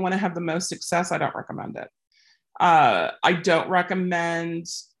looking, if you want to have the most success, I don't recommend it. I don't recommend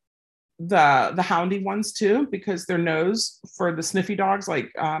the houndy ones too, because their nose for the sniffy dogs,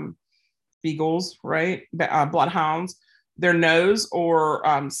 like beagles, right? Bloodhounds, their nose, or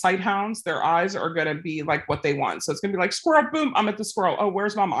sight hounds, their eyes are going to be like what they want. So it's going to be like squirrel, boom, I'm at the squirrel. Oh,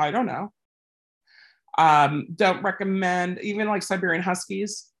 where's mom? I don't know. Don't recommend even like Siberian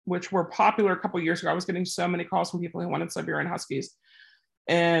Huskies, which were popular a couple of years ago. I was getting so many calls from people who wanted Siberian Huskies.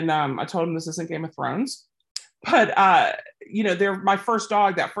 And I told them this isn't Game of Thrones. But, you know, they're my first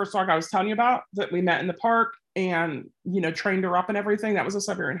dog, that first dog I was telling you about that we met in the park and, you know, trained her up and everything. That was a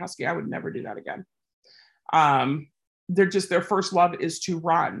Siberian Husky. I would never do that again. They're just, their first love is to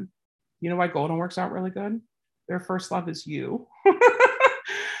run. You know why Golden works out really good? Their first love is you.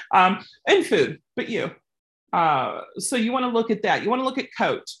 And food, but you. So you want to look at that. You want to look at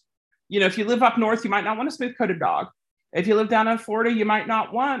coat. You know, if you live up north, you might not want a smooth coated dog. If you live down in Florida, you might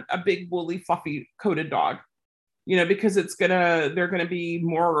not want a big woolly fluffy coated dog, you know, because they're gonna be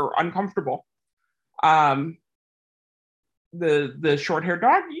more uncomfortable. The short haired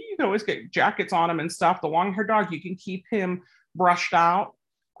dog, you can always get jackets on him and stuff. The long haired dog, you can keep him brushed out.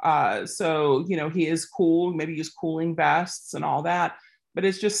 So, you know, he is cool, maybe use cooling vests and all that, but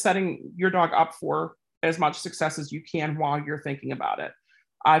it's just setting your dog up for as much success as you can while you're thinking about it.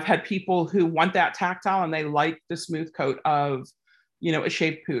 I've had people who want that tactile and they like the smooth coat of, you know, a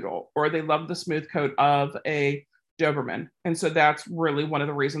shaved poodle, or they love the smooth coat of a Doberman. And so that's really one of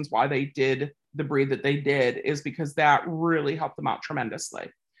the reasons why they did the breed that they did, is because that really helped them out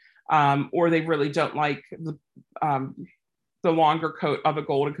tremendously. Or they really don't like the longer coat of a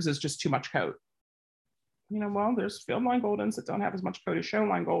Golden because it's just too much coat. You know, well, there's field line Goldens that don't have as much coat as show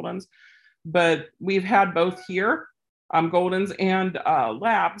line Goldens, but we've had both here, Goldens and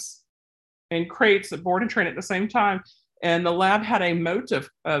labs in crates that board and train at the same time. And the lab had a moat of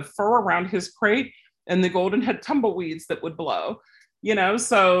fur around his crate, and the Golden had tumbleweeds that would blow. You know,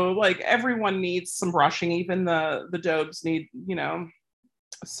 so like everyone needs some brushing. Even the Dobes need, you know,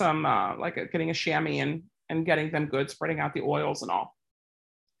 some getting a chamois and getting them good, spreading out the oils and all.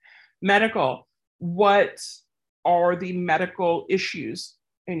 Medical. What are the medical issues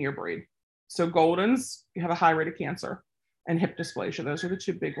in your breed? So Goldens, you have a high rate of cancer and hip dysplasia. Those are the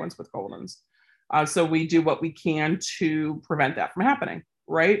two big ones with Goldens. So we do what we can to prevent that from happening,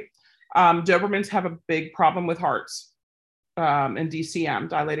 right? Dobermans have a big problem with hearts and DCM,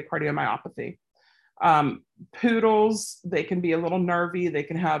 dilated cardiomyopathy. Poodles, they can be a little nervy. They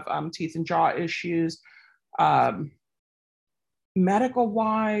can have teeth and jaw issues. Medical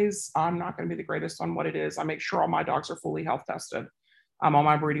wise, I'm not going to be the greatest on what it is. I make sure all my dogs are fully health tested. All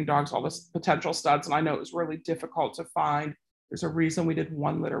my breeding dogs, all the potential studs. And I know it was really difficult to find. There's a reason we did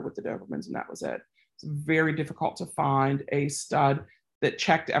one litter with the Dobermans and that was it. It's very difficult to find a stud that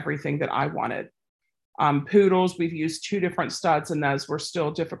checked everything that I wanted. Poodles, we've used 2 different studs and those were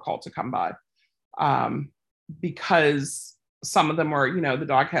still difficult to come by because some of them were, you know, the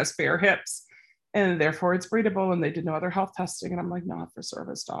dog has fair hips and therefore it's breedable, and they did no other health testing. And I'm like, not for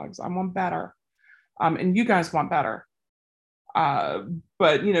service dogs. I want better. And you guys want better.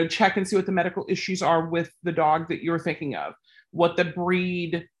 But, you know, check and see what the medical issues are with the dog that you're thinking of, what the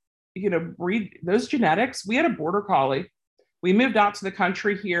breed, you know, those genetics. We had a border collie. We moved out to the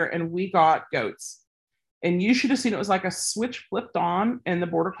country here and we got goats. And you should have seen it was like a switch flipped on in the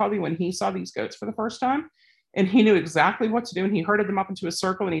border collie when he saw these goats for the first time. And he knew exactly what to do. And he herded them up into a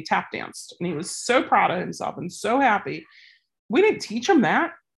circle and he tap danced. And he was so proud of himself and so happy. We didn't teach him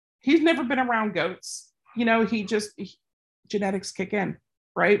that. He's never been around goats. You know, genetics kick in.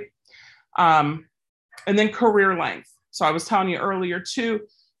 right? And then career length. So I was telling you earlier too,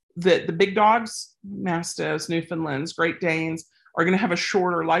 that the big dogs, Mastiffs, Newfoundlands, Great Danes, are going to have a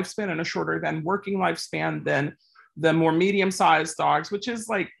shorter lifespan and a shorter than working lifespan than the more medium-sized dogs, which is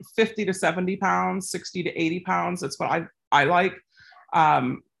like 50 to 70 pounds, 60 to 80 pounds. That's what I like.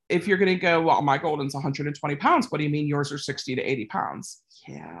 If you're going to go, well, my Golden's 120 pounds. What do you mean yours are 60 to 80 pounds?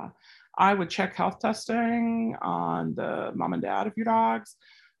 Yeah, I would check health testing on the mom and dad of your dogs,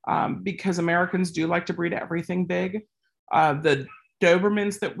 because Americans do like to breed everything big. The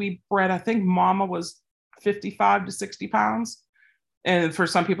Dobermans that we bred, I think Mama was 55 to 60 pounds. And for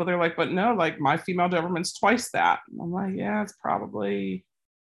some people, they're like, but no, like my female Doberman's twice that. And I'm like, yeah, it's probably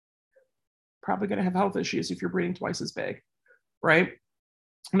going to have health issues if you're breeding twice as big, right?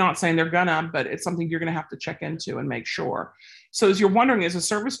 I'm not saying they're gonna, but it's something you're gonna have to check into and make sure. So as you're wondering, is a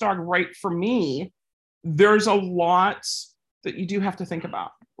service dog right for me? There's a lot that you do have to think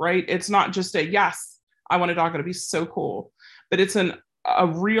about, right? It's not just a, yes, I want a dog to be so cool, but it's a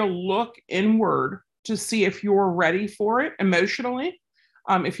real look inward to see if you're ready for it emotionally,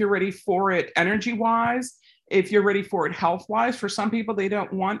 if you're ready for it energy-wise, if you're ready for it health-wise. For some people, they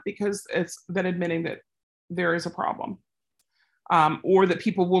don't want, because it's then admitting that there is a problem, or that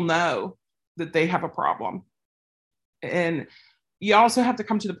people will know that they have a problem. And you also have to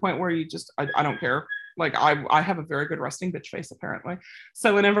come to the point where you just, I don't care. Like I have a very good resting bitch face, apparently.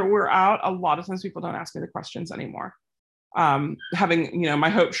 So whenever we're out, a lot of times people don't ask me the questions anymore. Having, my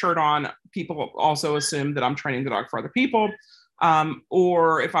Hope shirt on, people also assume that I'm training the dog for other people.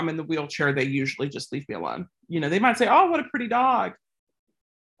 Or if I'm in the wheelchair, they usually just leave me alone. They might say, oh, what a pretty dog.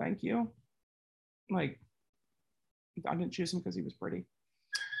 Thank you. Like, I didn't choose him because he was pretty.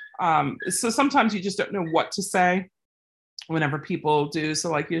 So sometimes you just don't know what to say whenever people do. So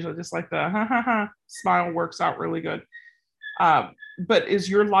like usually just like the ha ha ha smile works out really good. But is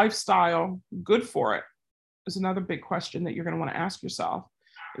your lifestyle good for it? Is another big question that you're going to want to ask yourself.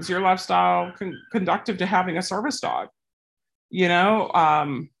 Is your lifestyle conductive to having a service dog? If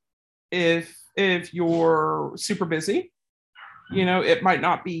you're super busy, it might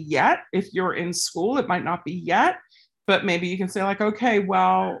not be yet. If you're in school, it might not be yet. But maybe you can say like, okay,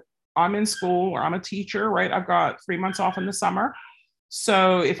 well, I'm in school or I'm a teacher, right? I've got 3 months off in the summer.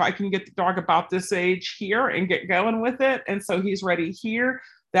 So if I can get the dog about this age here and get going with it, and so he's ready here,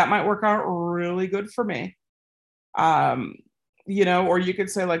 that might work out really good for me. Or you could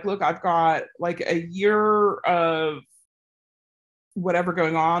say like, look, I've got like a year of whatever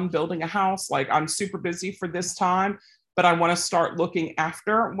going on, building a house. Like I'm super busy for this time, but I want to start looking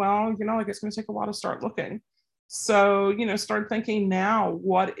after. Well, like it's going to take a while to start looking. So, start thinking now,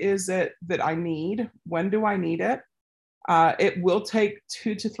 what is it that I need? When do I need it? It will take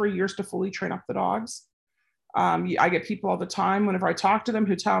 2 to 3 years to fully train up the dogs. I get people all the time whenever I talk to them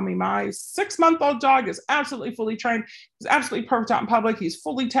who tell me my 6-month-old dog is absolutely fully trained. He's absolutely perfect out in public. He's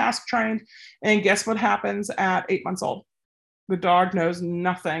fully task trained. And guess what happens at 8 months old? The dog knows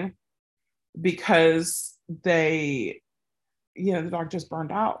nothing because the dog just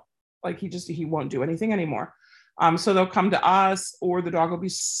burned out. Like he won't do anything anymore. So they'll come to us, or the dog will be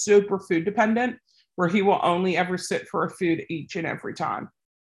super food dependent, where he will only ever sit for a food each and every time.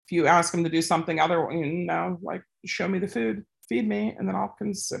 If you ask him to do something other, like show me the food, feed me, and then I'll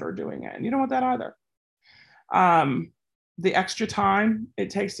consider doing it. And you don't want that either. The extra time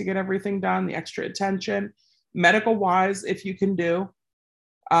it takes to get everything done, the extra attention, medical wise, if you can do,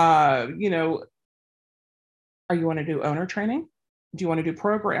 are you want to do owner training? Do you want to do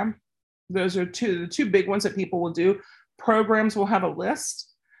program? Those are the two big ones that people will do. Programs will have a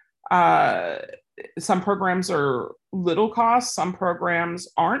list. Some programs are little cost, some programs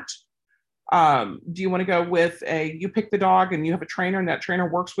aren't. Do you want to go with you pick the dog and you have a trainer and that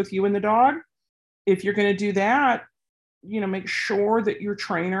trainer works with you and the dog? If you're going to do that, make sure that your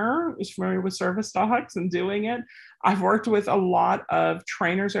trainer is familiar with service dogs and doing it. I've worked with a lot of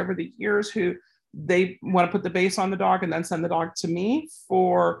trainers over the years who they want to put the base on the dog and then send the dog to me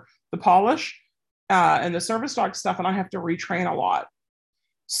for the polish and the service dog stuff, and I have to retrain a lot.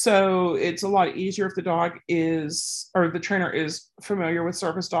 So it's a lot easier if the dog or the trainer is familiar with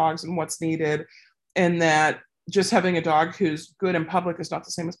service dogs and what's needed, and that just having a dog who's good in public is not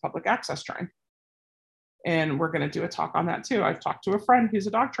the same as public access trained. And we're going to do a talk on that too. I've talked to a friend who's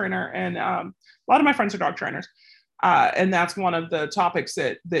a dog trainer, and a lot of my friends are dog trainers. And that's one of the topics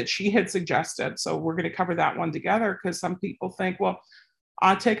that she had suggested. So we're going to cover that one together, because some people think, well,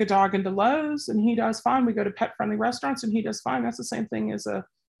 I take a dog into Lowe's and he does fine. We go to pet friendly restaurants and he does fine. That's the same thing as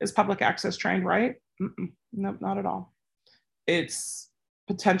public access trained, right? Nope, not at all. It's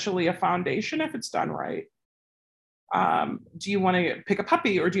potentially a foundation if it's done right. Do you want to pick a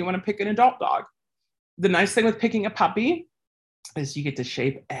puppy or do you want to pick an adult dog? The nice thing with picking a puppy is you get to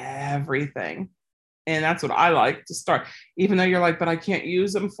shape everything. And that's what I like to start. Even though you're like, but I can't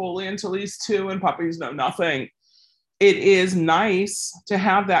use them fully until he's 2 and puppies know nothing. It is nice to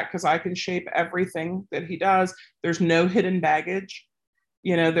have that because I can shape everything that he does. There's no hidden baggage.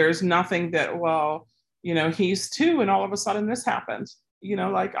 There's nothing that, well, he's 2 and all of a sudden this happened.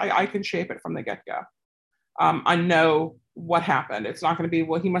 Like I can shape it from the get-go. I know what happened. It's not going to be,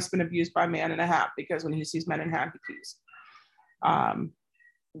 well, he must have been abused by a man in a hat, because when he sees men in hat, he pees.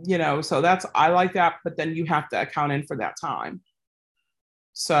 So I like that, but then you have to account in for that time.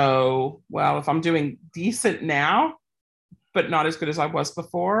 So, well, if I'm doing decent now, but not as good as I was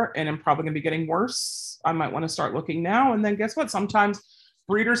before, and I'm probably going to be getting worse, I might want to start looking now. And then guess what? Sometimes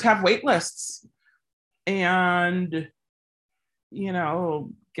breeders have wait lists, and,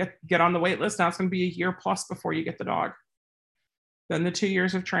 get on the wait list. Now it's going to be a year plus before you get the dog. Then the 2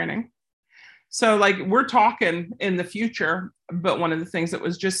 years of training. So like we're talking in the future, but one of the things that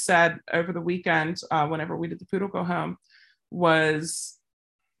was just said over the weekend, whenever we did the Poodle Go Home, was,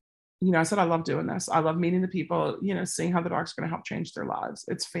 I said, I love doing this. I love meeting the people, seeing how the dog's going to help change their lives.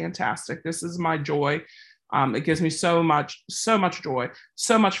 It's fantastic. This is my joy. It gives me so much joy,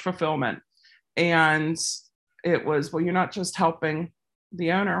 so much fulfillment. And it was, well, you're not just helping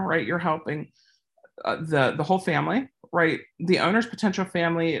the owner, right? You're helping the whole family, right? The owner's potential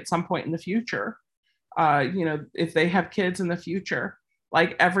family at some point in the future. If they have kids in the future,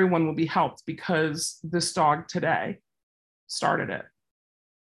 like everyone will be helped because this dog today started it.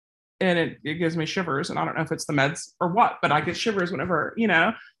 And it gives me shivers. And I don't know if it's the meds or what, but I get shivers whenever,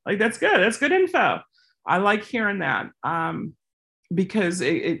 like that's good. That's good info. I like hearing that because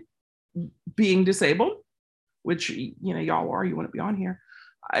it being disabled, which, y'all are, you wouldn't be on here.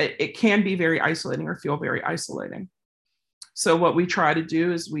 It can be very isolating or feel very isolating. So what we try to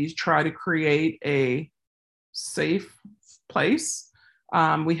do is we try to create a safe place.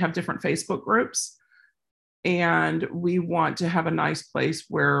 We have different Facebook groups, and we want to have a nice place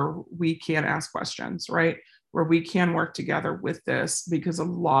where we can ask questions, right? Where we can work together with this, because a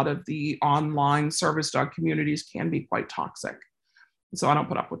lot of the online service dog communities can be quite toxic. So I don't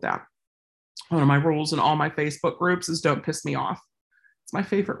put up with that. One of my rules in all my Facebook groups is don't piss me off. It's my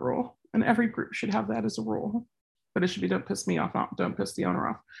favorite rule. And every group should have that as a rule. But it should be don't piss me off, not don't piss the owner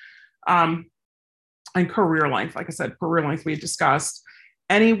off. And career length, like I said, career length we discussed.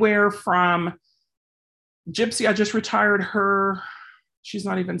 Anywhere from Gypsy, I just retired her. She's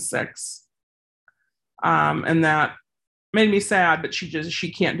not even 6. And that made me sad, but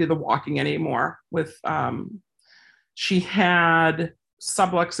she can't do the walking anymore. She had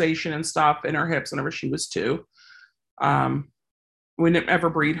subluxation and stuff in her hips whenever she was 2. We didn't ever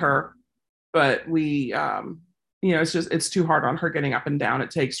breed her, but we, it's too hard on her getting up and down.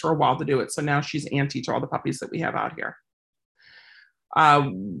 It takes her a while to do it. So now she's auntie to all the puppies that we have out here.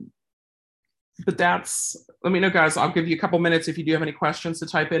 But let me know, guys. I'll give you a couple minutes if you do have any questions to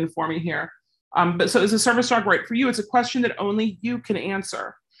type in for me here. But so is a service dog right for you? It's a question that only you can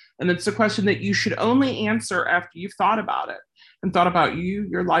answer. And it's a question that you should only answer after you've thought about it and thought about you,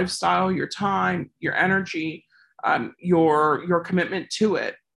 your lifestyle, your time, your energy, your commitment to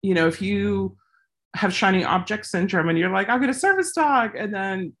it. If you have shiny object syndrome and you're like, I'll get a service dog, and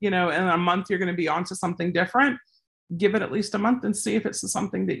then, in a month you're going to be onto something different, give it at least a month and see if it's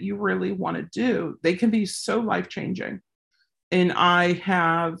something that you really want to do. They can be so life-changing. And I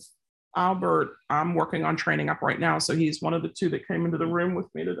have Albert, I'm working on training up right now. So he's one of the 2 that came into the room with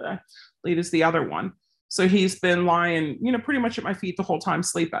me today. Lead is the other one. So he's been lying, pretty much at my feet the whole time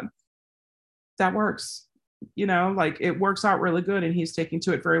sleeping. That works. It works out really good, and he's taking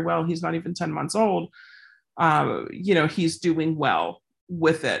to it very well. He's not even 10 months old. He's doing well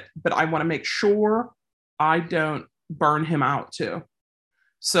with it, but I want to make sure I don't burn him out too.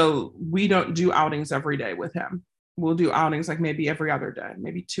 So we don't do outings every day with him. We'll do outings like maybe every other day,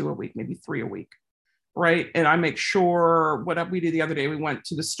 maybe 2 a week, maybe 3 a week. Right. And I make sure what we did the other day, we went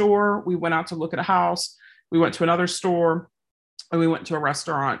to the store, we went out to look at a house, we went to another store, and we went to a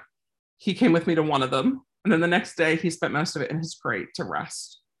restaurant. He came with me to one of them. And then the next day he spent most of it in his crate to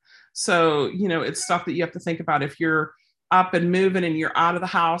rest. So, it's stuff that you have to think about. If you're up and moving and you're out of the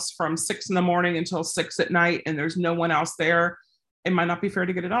house from 6 in the morning until 6 at night and there's no one else there, it might not be fair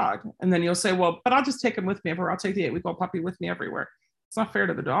to get a dog. And then you'll say, well, but I'll just take him with me everywhere. I'll take the 8-week-old puppy with me everywhere. It's not fair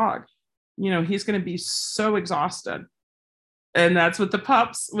to the dog. He's going to be so exhausted. And that's with the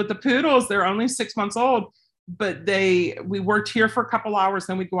pups. With the poodles, they're only 6 months old, but we worked here for a couple hours.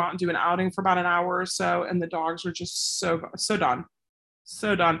 Then we'd go out and do an outing for about an hour or so. And the dogs are just so done.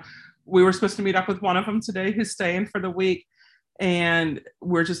 So done. we were supposed to meet up with one of them today who's staying for the week, and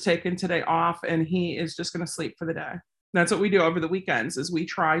we're just taking today off, and he is just going to sleep for the day. That's what we do over the weekends, is we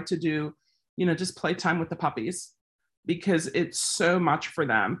try to do, just playtime with the puppies, because it's so much for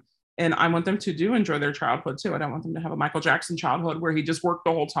them. And I want them to enjoy their childhood too. I don't want them to have a Michael Jackson childhood where he just worked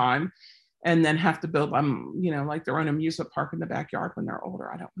the whole time and then have to build them, like their own amusement park in the backyard when they're older.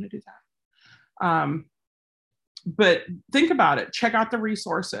 I don't want to do that. But think about it. Check out the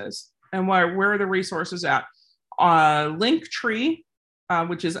resources. And where are the resources at? Linktree,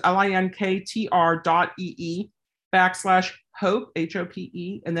 which is linktr.ee/hope,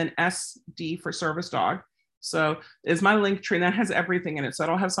 HOPE, and then SD for service dog. So is my Linktree, and that has everything in it. So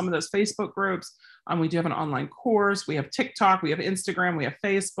it'll have some of those Facebook groups. We do have an online course. We have TikTok. We have Instagram. We have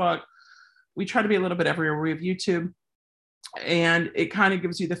Facebook. We try to be a little bit everywhere. We have YouTube. And it kind of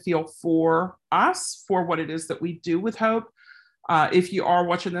gives you the feel for us, for what it is that we do with Hope. If you are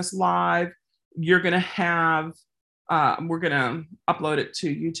watching this live, you're going to have, we're going to upload it to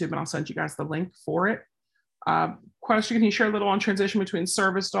YouTube, and I'll send you guys the link for it. Question, can you share a little on transition between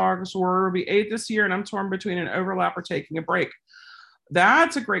service dogs? We'll be 8 this year, and I'm torn between an overlap or taking a break.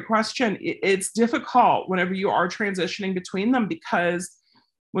 That's a great question. It's difficult whenever you are transitioning between them, because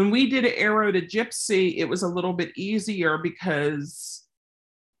when we did Arrow to Gypsy, it was a little bit easier because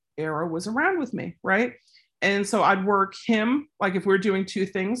Arrow was around with me, right? And so I'd work him, like if we're doing 2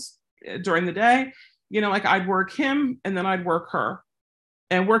 things during the day, like I'd work him and then I'd work her.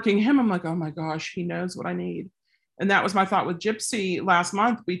 And working him, I'm like, oh my gosh, he knows what I need. And that was my thought with Gypsy last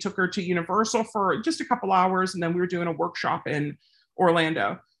month. We took her to Universal for just a couple hours, and then we were doing a workshop in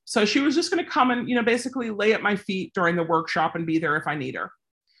Orlando. So she was just going to come and, basically lay at my feet during the workshop and be there if I need her.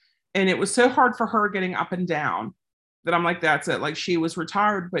 And it was so hard for her getting up and down that I'm like, that's it. Like, she was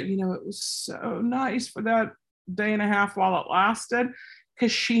retired, but it was so nice for that day and a half while it lasted,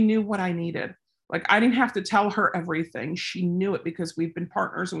 because she knew what I needed. Like, I didn't have to tell her everything. She knew it, because we've been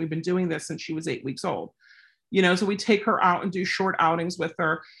partners and we've been doing this since she was 8 weeks old. So we take her out and do short outings with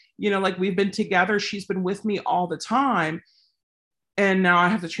her. Like, we've been together. She's been with me all the time. And now I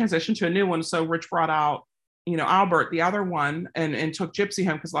have to transition to a new one. So Rich brought out, Albert, the other one, and took Gypsy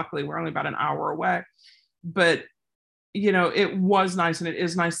home, because luckily we're only about an hour away. But, it was nice, and it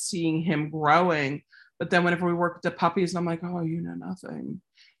is nice seeing him growing. But then whenever we work with the puppies, I'm like, oh, you know nothing.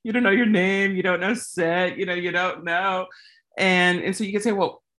 You don't know your name. You don't know sit. You don't know. And so you can say,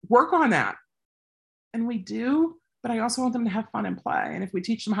 well, work on that. And we do, but I also want them to have fun and play. And if we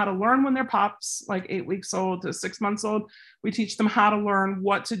teach them how to learn when they're pups, like 8 weeks old to 6 months old, we teach them how to learn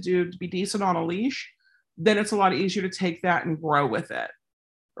what to do to be decent on a leash, then it's a lot easier to take that and grow with it.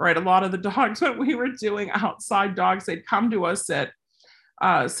 Right? A lot of the dogs, when we were doing outside dogs, they'd come to us at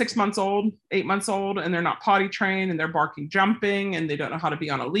 6 months old, 8 months old, and they're not potty trained, and they're barking, jumping, and they don't know how to be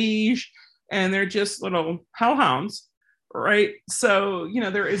on a leash, and they're just little hellhounds, right? So,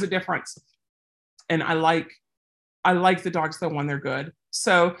 there is a difference. And I like the dogs though when they're good.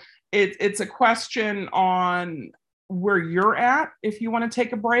 So it's a question on where you're at, if you want to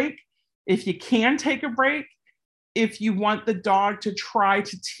take a break, if you can take a break, if you want the dog to try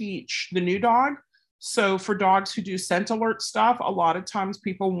to teach the new dog. So for dogs who do scent alert stuff, a lot of times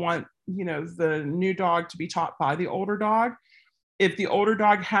people want, the new dog to be taught by the older dog. If the older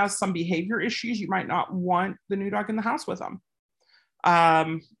dog has some behavior issues, you might not want the new dog in the house with them.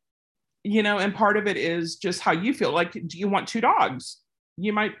 And part of it is just how you feel. Like, do you want 2 dogs?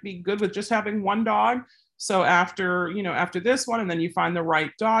 You might be good with just having 1 dog. So after this one, and then you find the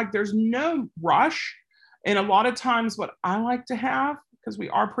right dog, there's no rush. And a lot of times what I like to have, because we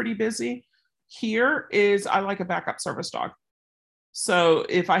are pretty busy here, is I like a backup service dog. So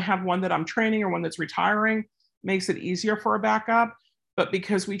if I have one that I'm training or one that's retiring, makes it easier for a backup. But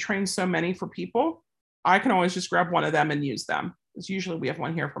because we train so many for people, I can always just grab one of them and use them. Because usually we have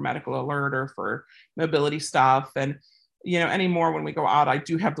one here for medical alert or for mobility stuff. And, anymore when we go out, I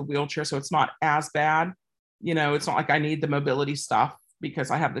do have the wheelchair, so it's not as bad. It's not like I need the mobility stuff because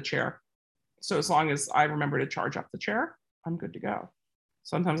I have the chair. So as long as I remember to charge up the chair, I'm good to go.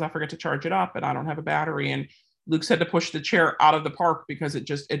 Sometimes I forget to charge it up and I don't have a battery. And Luke's had to push the chair out of the park because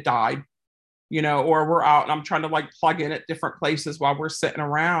it died, or we're out and I'm trying to plug in at different places while we're sitting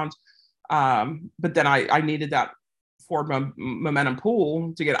around. But then I needed that Ford Momentum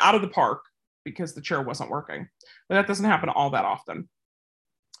pool to get out of the park because the chair wasn't working. But that doesn't happen all that often.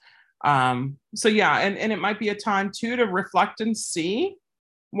 So yeah, and it might be a time too to reflect and see,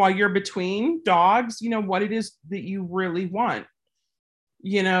 while you're between dogs, what it is that you really want.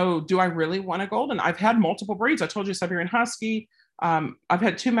 Do I really want a golden? I've had multiple breeds. I told you Siberian Husky. I've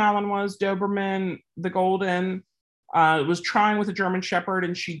had 2 Malinois, Doberman, the golden. Was trying with a German Shepherd,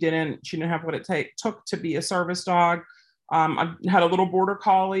 and she didn't have what it took to be a service dog. I had a little Border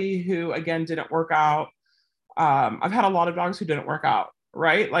Collie who, again, didn't work out. I've had a lot of dogs who didn't work out,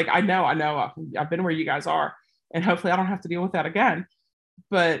 right? Like, I know, I've been where you guys are, and hopefully I don't have to deal with that again.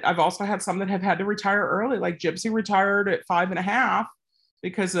 But I've also had some that have had to retire early, like Gypsy retired at 5.5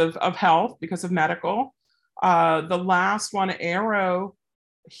 because of health, because of medical. The last one, Arrow,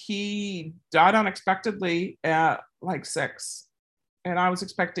 he died unexpectedly at like 6. And I was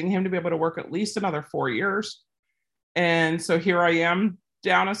expecting him to be able to work at least another 4 years. And so here I am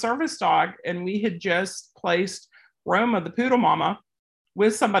down a service dog, and we had just placed Roma, the poodle mama,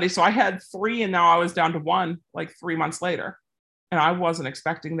 with somebody. So I had 3 and now I was down to 1 like 3 months later. And I wasn't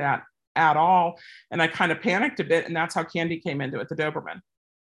expecting that at all. And I kind of panicked a bit. And that's how Candy came into it, the Doberman.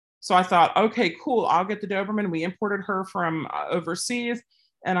 So I thought, okay, cool. I'll get the Doberman. We imported her from overseas.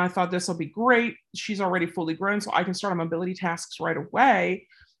 And I thought this will be great. She's already fully grown, so I can start on mobility tasks right away.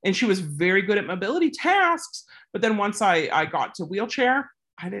 And she was very good at mobility tasks. But then once I got to wheelchair,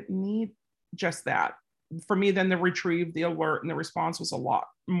 I didn't need just that. For me, then the retrieve, the alert, and the response was a lot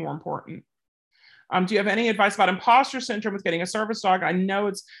more important. Do you have any advice about imposter syndrome with getting a service dog? I know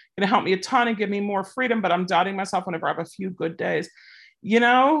it's going to help me a ton and give me more freedom, but I'm doubting myself whenever I have a few good days. You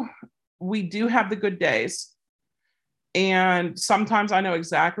know, we do have the good days. And sometimes I know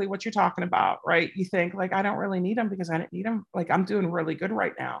exactly what you're talking about, right? You think like, I don't really need them because I didn't need them. Like, I'm doing really good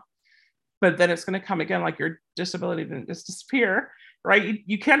right now. But then it's going to come again, like your disability didn't just disappear, right?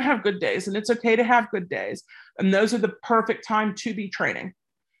 You can have good days, and it's okay to have good days. And those are the perfect time to be training,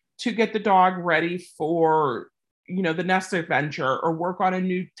 to get the dog ready for, you know, the next adventure, or work on a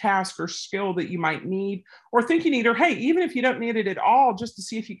new task or skill that you might need or think you need, or hey, even if you don't need it at all, just to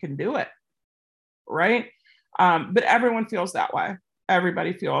see if you can do it, right? But everyone feels that way.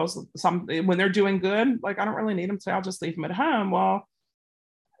 Everybody feels something when they're doing good, like, I don't really need them today, I'll just leave them at home. Well,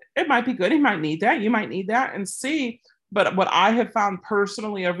 it might be good. He might need that. You might need that, and see. But what I have found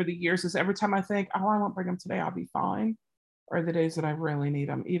personally over the years is every time I think, oh, I won't bring him today, I'll be fine, are the days that I really need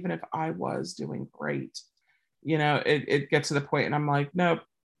them, even if I was doing great. You know, it gets to the point and I'm like, nope,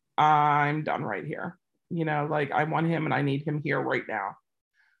 I'm done right here. You know, like, I want him and I need him here right now.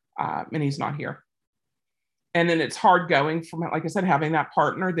 And he's not here. And then it's hard going from, like I said, having that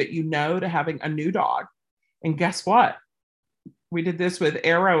partner that you know, to having a new dog. And guess what? We did this with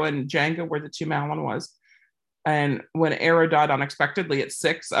Arrow and Django, where the 2 Malin was. And when Arrow died unexpectedly at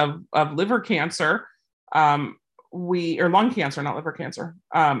 6 of liver cancer, or lung cancer, not liver cancer,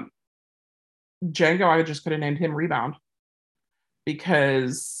 Django, I just could have named him Rebound,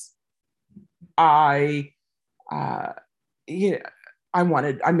 because I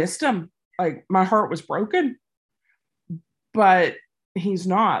missed him. Like, my heart was broken, but he's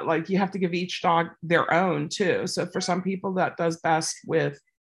not. Like, you have to give each dog their own too. So for some people that does best with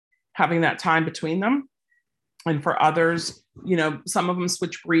having that time between them. And for others, you know, some of them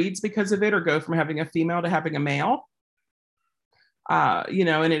switch breeds because of it, or go from having a female to having a male. You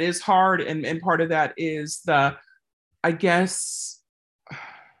know, and it is hard. And part of that is I guess,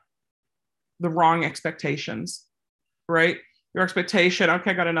 the wrong expectations, right? Your expectation,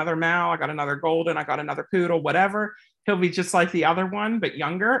 okay, I got another Mal, I got another Golden, I got another Poodle, whatever. He'll be just like the other one, but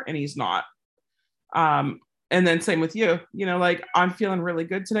younger, and he's not. And then same with you, you know, like, I'm feeling really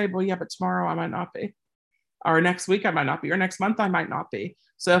good today. Well, yeah, but tomorrow I might not be. Or next week I might not be. Or next month I might not be.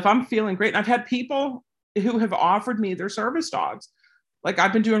 So if I'm feeling great, and I've had people who have offered me their service dogs, like,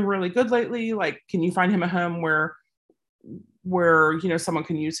 I've been doing really good lately. Like, can you find him a home where, you know, someone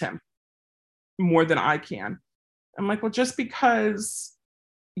can use him more than I can? I'm like, well, just because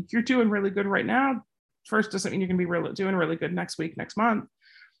you're doing really good right now, first, doesn't mean you're going to be doing really good next week, next month.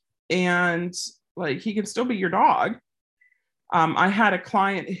 And like, he can still be your dog. I had a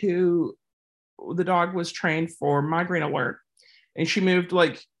client who, the dog was trained for migraine alert, and she moved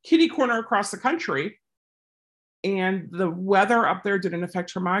like kitty corner across the country, and the weather up there didn't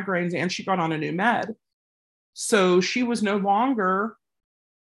affect her migraines, and she got on a new med. So she was no longer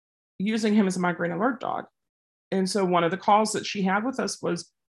using him as a migraine alert dog. And so one of the calls that she had with us was,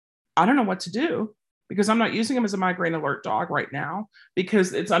 I don't know what to do, because I'm not using him as a migraine alert dog right now,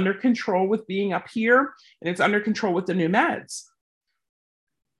 because it's under control with being up here, and it's under control with the new meds.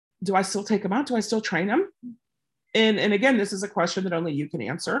 Do I still take him out? Do I still train him? And again, this is a question that only you can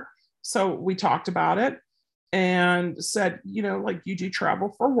answer. So we talked about it and said, you know, like, you do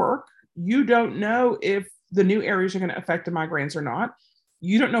travel for work. You don't know if the new areas are going to affect the migraines or not.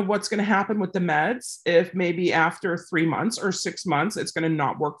 You don't know what's going to happen with the meds, if maybe after 3 months or 6 months, it's going to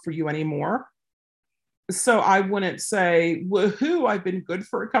not work for you anymore. So I wouldn't say, woohoo, I've been good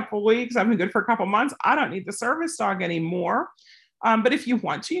for a couple of weeks. I've been good for a couple of months. I don't need the service dog anymore. But if you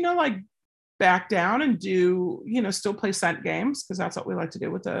want to, like back down and do, still play scent games, because that's what we like to do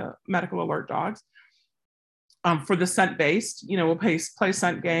with the medical alert dogs. For the scent based, we'll play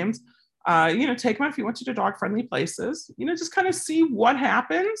scent games. Take them if you want to dog friendly places, just kind of see what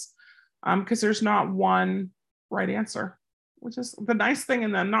happens. Because there's not one right answer, which is the nice thing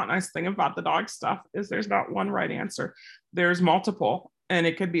and the not nice thing about the dog stuff is there's not one right answer. There's multiple, and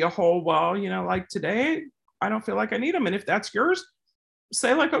it could be a whole, well, like today, I don't feel like I need them. And if that's yours,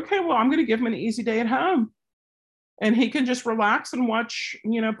 say like, okay, well, I'm going to give him an easy day at home. And he can just relax and watch,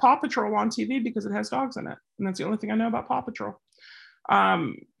 Paw Patrol on TV because it has dogs in it. And that's the only thing I know about Paw Patrol.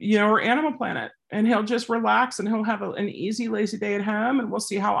 Or Animal Planet. And he'll just relax and he'll have an easy, lazy day at home, and we'll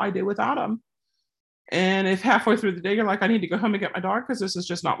see how I do without him. And if halfway through the day you're like, I need to go home and get my dog because this is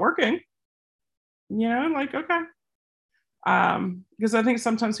just not working, like, okay. Because I think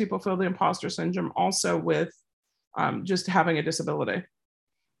sometimes people feel the imposter syndrome also with just having a disability.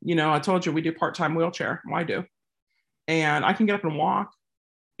 I told you we do part-time wheelchair. Well, I do. And I can get up and walk,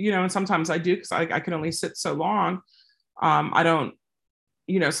 and sometimes I do because I can only sit so long. I don't,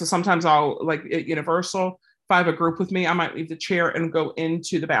 so sometimes I'll, like at Universal, if I have a group with me, I might leave the chair and go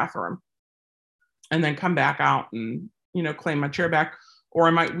into the bathroom and then come back out and, claim my chair back, or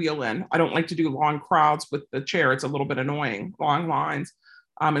I might wheel in. I don't like to do long crowds with the chair. It's a little bit annoying, long lines.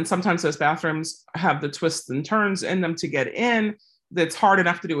 And sometimes those bathrooms have the twists and turns in them to get in. That's hard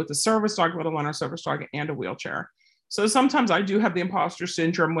enough to do with the service dog, let alone a service dog and a wheelchair. So sometimes I do have the imposter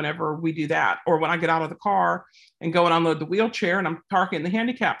syndrome whenever we do that, or when I get out of the car and go and unload the wheelchair and I'm parking in the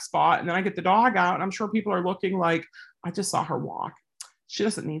handicap spot and then I get the dog out and I'm sure people are looking like, I just saw her walk. She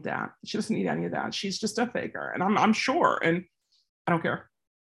doesn't need that. She doesn't need any of that. She's just a faker. And I'm sure, and I don't care.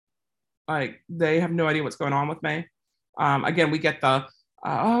 Like, they have no idea what's going on with me. Again, we get the,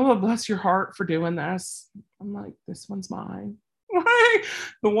 oh, bless your heart for doing this. I'm like, this one's mine.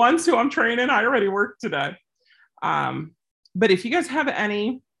 The ones who I'm training, I already worked today. But if you guys have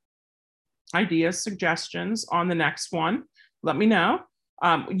any ideas, suggestions on the next one, let me know.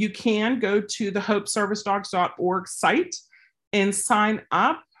 You can go to the hopeservicedogs.org site and sign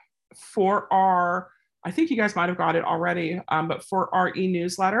up for our, I think you guys might have got it already, but for our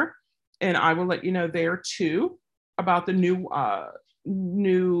e-newsletter. And I will let you know there too about the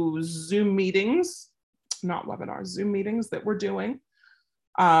new Zoom meetings, not webinars, Zoom meetings that we're doing.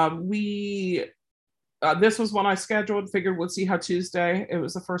 This was one I scheduled, figured we'll see how Tuesday, it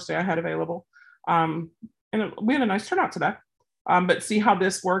was the first day I had available. And we had a nice turnout today, but see how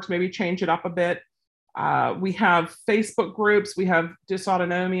this works, maybe change it up a bit. We have Facebook groups, we have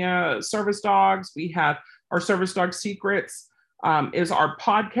Dysautonomia Service Dogs, we have our Service Dog Secrets is our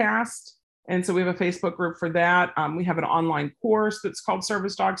podcast. And so we have a Facebook group for that. We have an online course that's called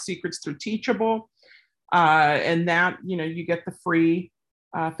Service Dog Secrets through Teachable. And that, you get the free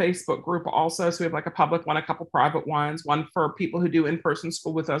Facebook group also. So we have like a public one, a couple private ones, one for people who do in-person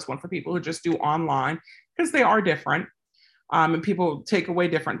school with us, one for people who just do online, because they are different. And people take away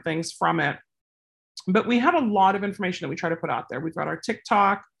different things from it. But we have a lot of information that we try to put out there. We've got our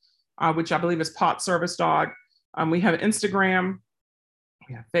TikTok, which I believe is Pot Service Dog. We have Instagram,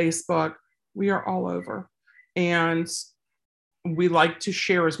 we have Facebook, we are all over. And we like to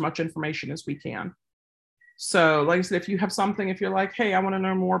share as much information as we can. So like I said, if you have something, if you're like, hey, I want to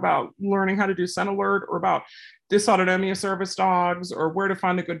know more about learning how to do Scent Alert or about Dysautonomia Service Dogs or where to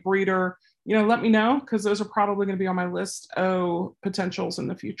find a good breeder, let me know, because those are probably going to be on my list of potentials in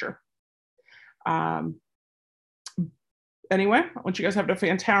the future. Anyway, I want you guys to have a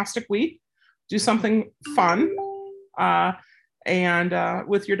fantastic week. Do something fun and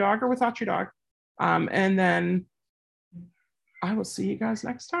with your dog or without your dog. And then I will see you guys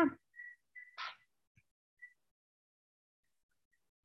next time.